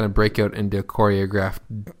audience kind of break out into a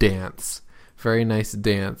choreographed dance. Very nice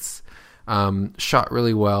dance. Shot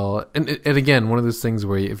really well. And again, one of those things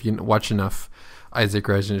where if you watch enough Isaac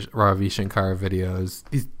Ravi Shankar videos,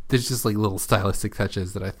 there's just like little stylistic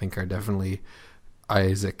touches that I think are definitely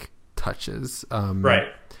Isaac touches. Right,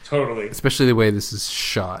 totally. Especially the way this is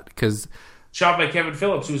shot, because... Shot by Kevin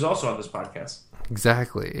Phillips, who's also on this podcast.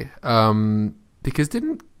 Exactly. Because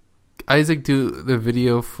didn't Isaac do the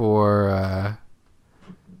video for...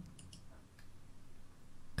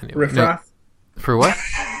 Riff Raff? For what?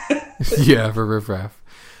 Yeah, for Riff Raff.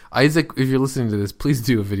 Isaac, if you're listening to this, please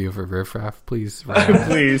do a video for Riff Raff, please.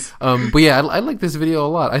 Please. But yeah, I like this video a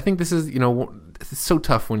lot. I think this is, it's so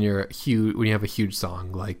tough when you have a huge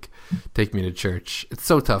song like "Take Me to Church." It's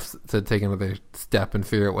so tough to take another step and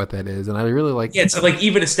figure out what that is, and I really like. Yeah, to like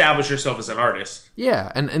even establish yourself as an artist.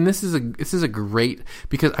 Yeah, and this is a great,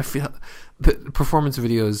 because I feel the performance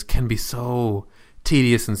videos can be so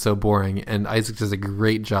tedious and so boring, and Isaac does a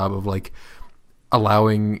great job of like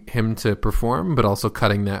allowing him to perform, but also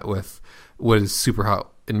cutting that with what is super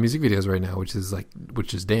hot in music videos right now, which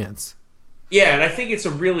is dance. Yeah, and I think it's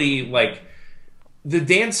a really like the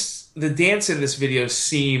dance in this video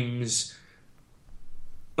seems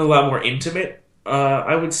a lot more intimate,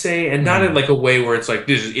 I would say, and not in like a way where it's like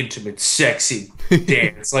this is intimate, sexy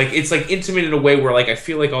dance. Like it's like intimate in a way where like I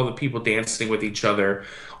feel like all the people dancing with each other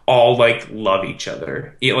all like love each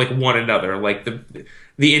other, like one another. Like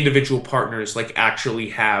the individual partners like actually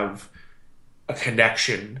have a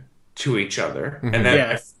connection to each other, and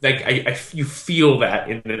that you feel that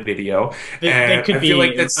in the video, and I feel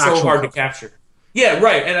like that's so hard to capture. Yeah,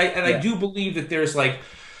 right. And I do believe that there's like,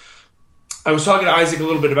 I was talking to Isaac a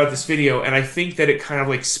little bit about this video, and I think that it kind of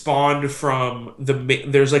like spawned from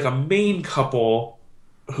there's like a main couple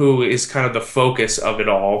who is kind of the focus of it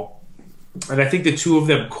all, and I think the two of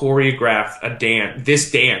them choreographed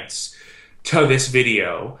this dance to this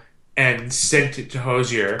video and sent it to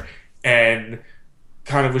Hozier, and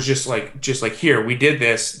kind of was just like here, we did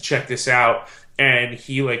this, check this out. And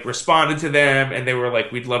he like responded to them, and they were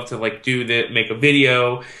like, we'd love to like make a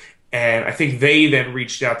video. And I think they then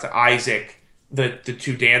reached out to Isaac, the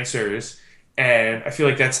two dancers, and I feel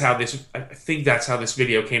like that's how this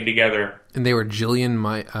video came together. And they were Jillian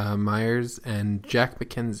Myers and Jack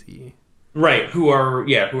McKenzie. Right, who are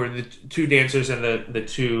the two dancers and the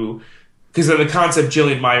two, because of the concept.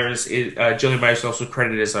 Jillian Myers is also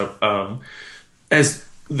credited for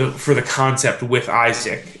the concept with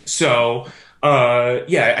Isaac. So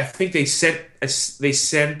I think they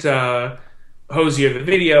sent Hozier the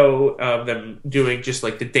video of them doing just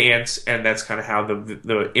like the dance, and that's kind of how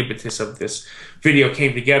the impetus of this video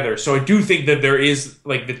came together. So I do think that there is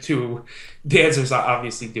like the two dancers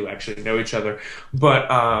obviously do actually know each other, but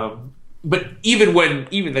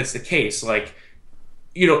even that's the case, like,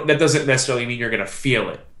 that doesn't necessarily mean you're gonna feel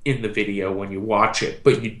it in the video when you watch it,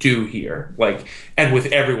 but you do hear, like, and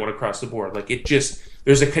with everyone across the board, like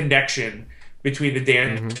there's a connection between the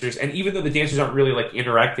dancers, and even though the dancers aren't really like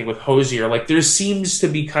interacting with Hozier, like there seems to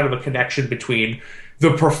be kind of a connection between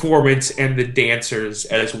the performance and the dancers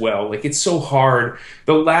as well. Like it's so hard.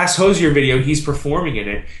 The last Hozier video, he's performing in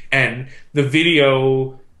it, and the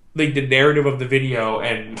video, like the narrative of the video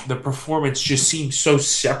and the performance just seem so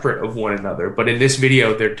separate of one another. But in this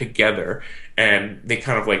video, they're together, and they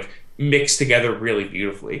kind of like mix together really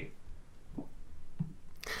beautifully.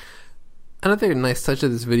 Another nice touch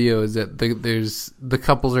of this video is that the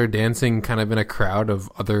couples are dancing kind of in a crowd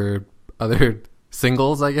of other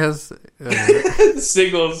singles, I guess.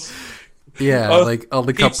 Singles. Yeah, like all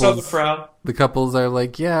the couples. The couples are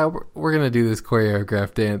like, yeah, we're gonna do this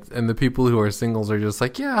choreographed dance, and the people who are singles are just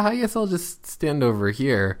like, yeah, I guess I'll just stand over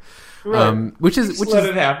here. Right. Which let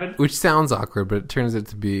it happen. Which sounds awkward, but it turns out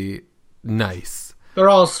to be nice. They're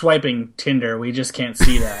all swiping Tinder. We just can't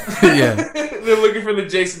see that. Yeah. They're looking for the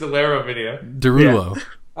Jason Derulo video. Derulo. Yeah.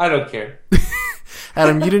 I don't care.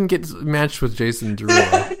 Adam, you didn't get matched with Jason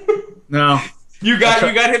Derulo. No. You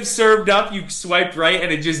got him served up. You swiped right,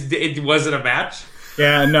 and it wasn't a match.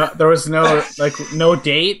 Yeah, no, there was no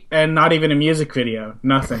date, and not even a music video.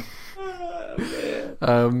 Nothing.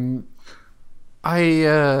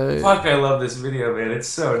 I love this video, man. It's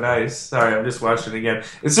so nice. Sorry, I'm just watching it again.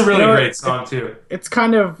 It's a really great song too. It's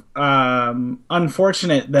kind of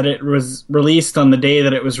unfortunate that it was released on the day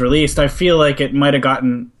that it was released. I feel like it might have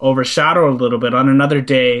gotten overshadowed a little bit. On another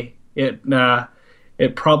day, it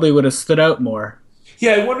probably would have stood out more.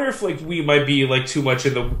 Yeah, I wonder if like we might be like too much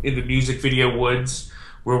in the music video woods,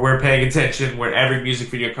 where we're paying attention when every music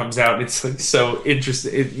video comes out, and it's like so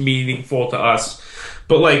interesting, meaningful to us.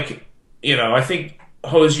 But like, I think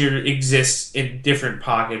Hozier exists in different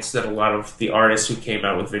pockets than a lot of the artists who came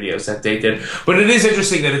out with videos that they did. But it is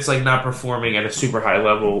interesting that it's like not performing at a super high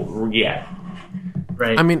level yet.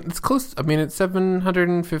 Right. I mean, it's close. I mean, it's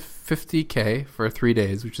 750K for 3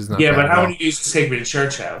 days, which is not. Yeah, bad but at how all. many views does Take Me to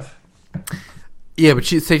Church have? Yeah, but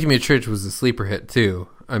Taking Me to Church was a sleeper hit too.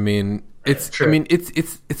 I mean, it's. True. I mean,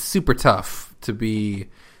 it's super tough to be,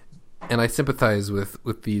 and I sympathize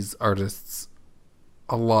with these artists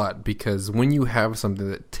a lot, because when you have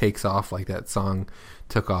something that takes off like that song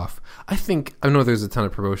took off, I know there's a ton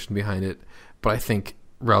of promotion behind it, but I think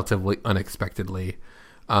relatively unexpectedly,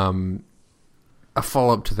 a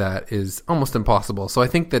follow-up to that is almost impossible. So I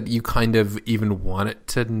think that you kind of even want it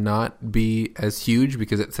to not be as huge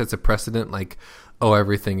because it sets a precedent like, oh,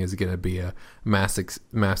 everything is going to be a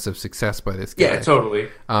massive success by this guy. Yeah, totally.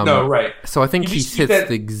 No, right. So I think he hits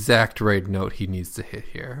the exact right note he needs to hit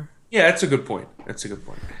here. Yeah, that's a good point.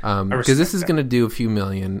 Because this is going to do a few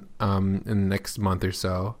million in the next month or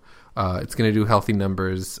so. It's going to do healthy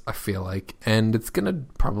numbers, I feel like. And it's going to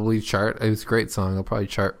probably chart. It's a great song. It'll probably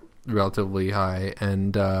chart relatively high.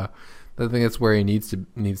 And I think that's where he needs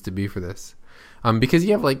to be for this. Because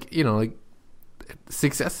you have, like, you know, like,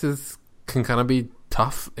 successes can kind of be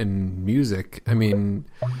tough in music. I mean,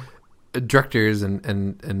 directors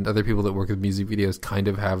and other people that work with music videos kind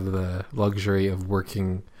of have the luxury of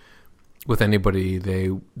working with anybody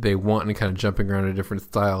they want and kind of jumping around to different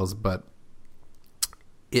styles. But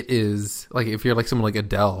it is like, if you're like someone like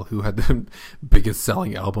Adele, who had the biggest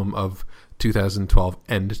selling album of 2012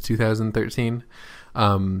 and 2013,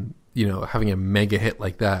 you know, having a mega hit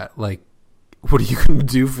like that, like, what are you going to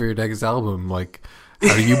do for your next album? Like,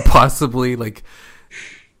 how do you possibly like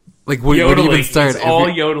where do you even start? It's all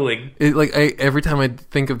yodeling. Every time I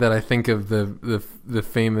think of that, I think of the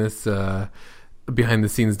famous behind the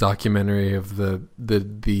scenes documentary of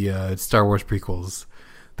the Star Wars prequels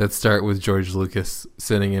that start with George Lucas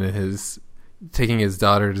sitting in taking his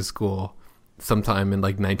daughter to school sometime in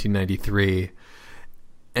like 1993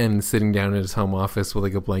 and sitting down in his home office with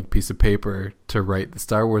like a blank piece of paper to write the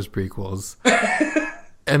Star Wars prequels.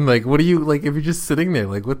 And like, what do you like if you're just sitting there?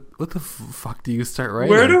 Like, what the fuck do you start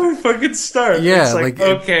writing? Where do we fucking start? Yeah, it's like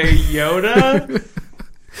okay, Yoda.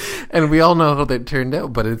 And we all know how that turned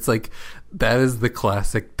out, but it's like that is the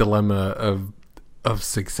classic dilemma of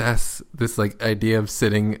success. This like idea of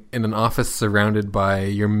sitting in an office surrounded by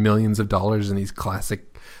your millions of dollars and these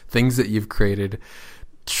classic things that you've created,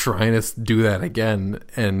 trying to do that again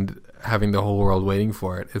and having the whole world waiting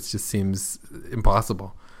for it. It just seems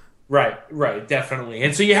impossible. Right, definitely.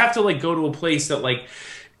 And so you have to like go to a place that like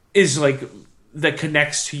is like that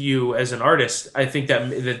connects to you as an artist. I think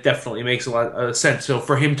that definitely makes a lot of sense. So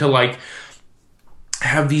for him to like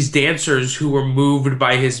have these dancers who were moved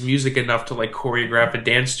by his music enough to like choreograph a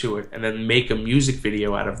dance to it and then make a music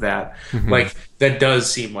video out of that, like that does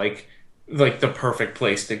seem like the perfect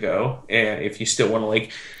place to go. And if you still want to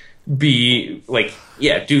like be like,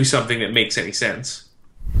 yeah, do something that makes any sense.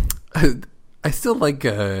 I still like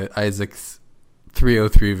Isaac's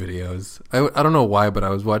 303 videos. I don't know why, but I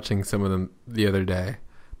was watching some of them the other day.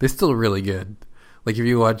 They're still really good. Like if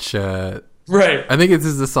you watch, right? I think this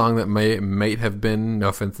is a song that might have been, no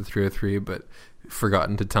offense to 303, but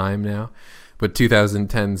forgotten to time now. But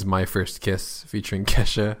 2010's "My First Kiss" featuring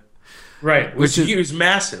Kesha, right? Which is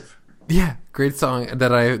massive. Yeah, great song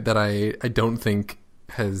that I don't think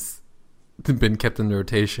has been kept in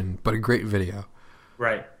rotation, but a great video.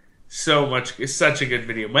 Right. It's such a good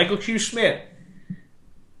video. Michael Q. Schmidt.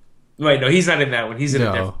 Wait, no, he's not in that one. He's in a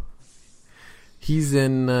different. He's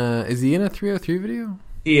in. Is he in a 303 video?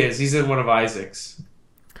 He is. He's in one of Isaac's.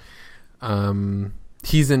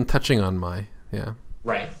 He's in "Touching on My." Yeah.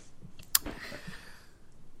 Right.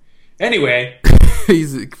 Anyway,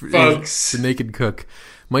 he's folks, the Naked Cook.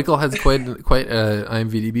 Michael has quite an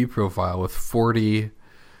IMDb profile with 42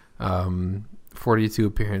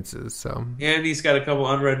 appearances. So, and he's got a couple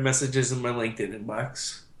unread messages in my LinkedIn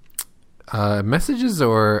inbox. Messages,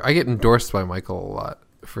 or I get endorsed by Michael a lot.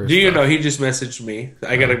 Do you know he just messaged me?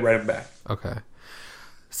 I gotta write him back. Okay.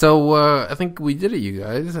 So I think we did it, you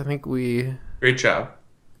guys. I think we. Great job,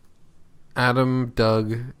 Adam,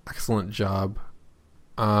 Doug. Excellent job.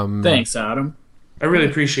 Thanks, Adam. I really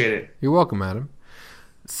appreciate it. You're welcome, Adam.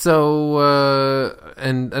 So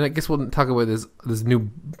and I guess we'll talk about this new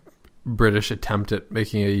British attempt at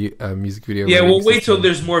making a music video. Yeah, we'll wait till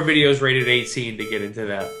there's more videos rated 18 to get into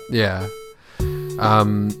that. Yeah.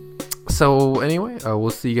 So anyway,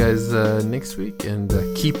 we'll see you guys next week, and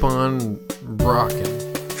keep on rocking.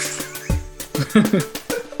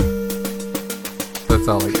 That's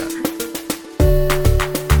all I got.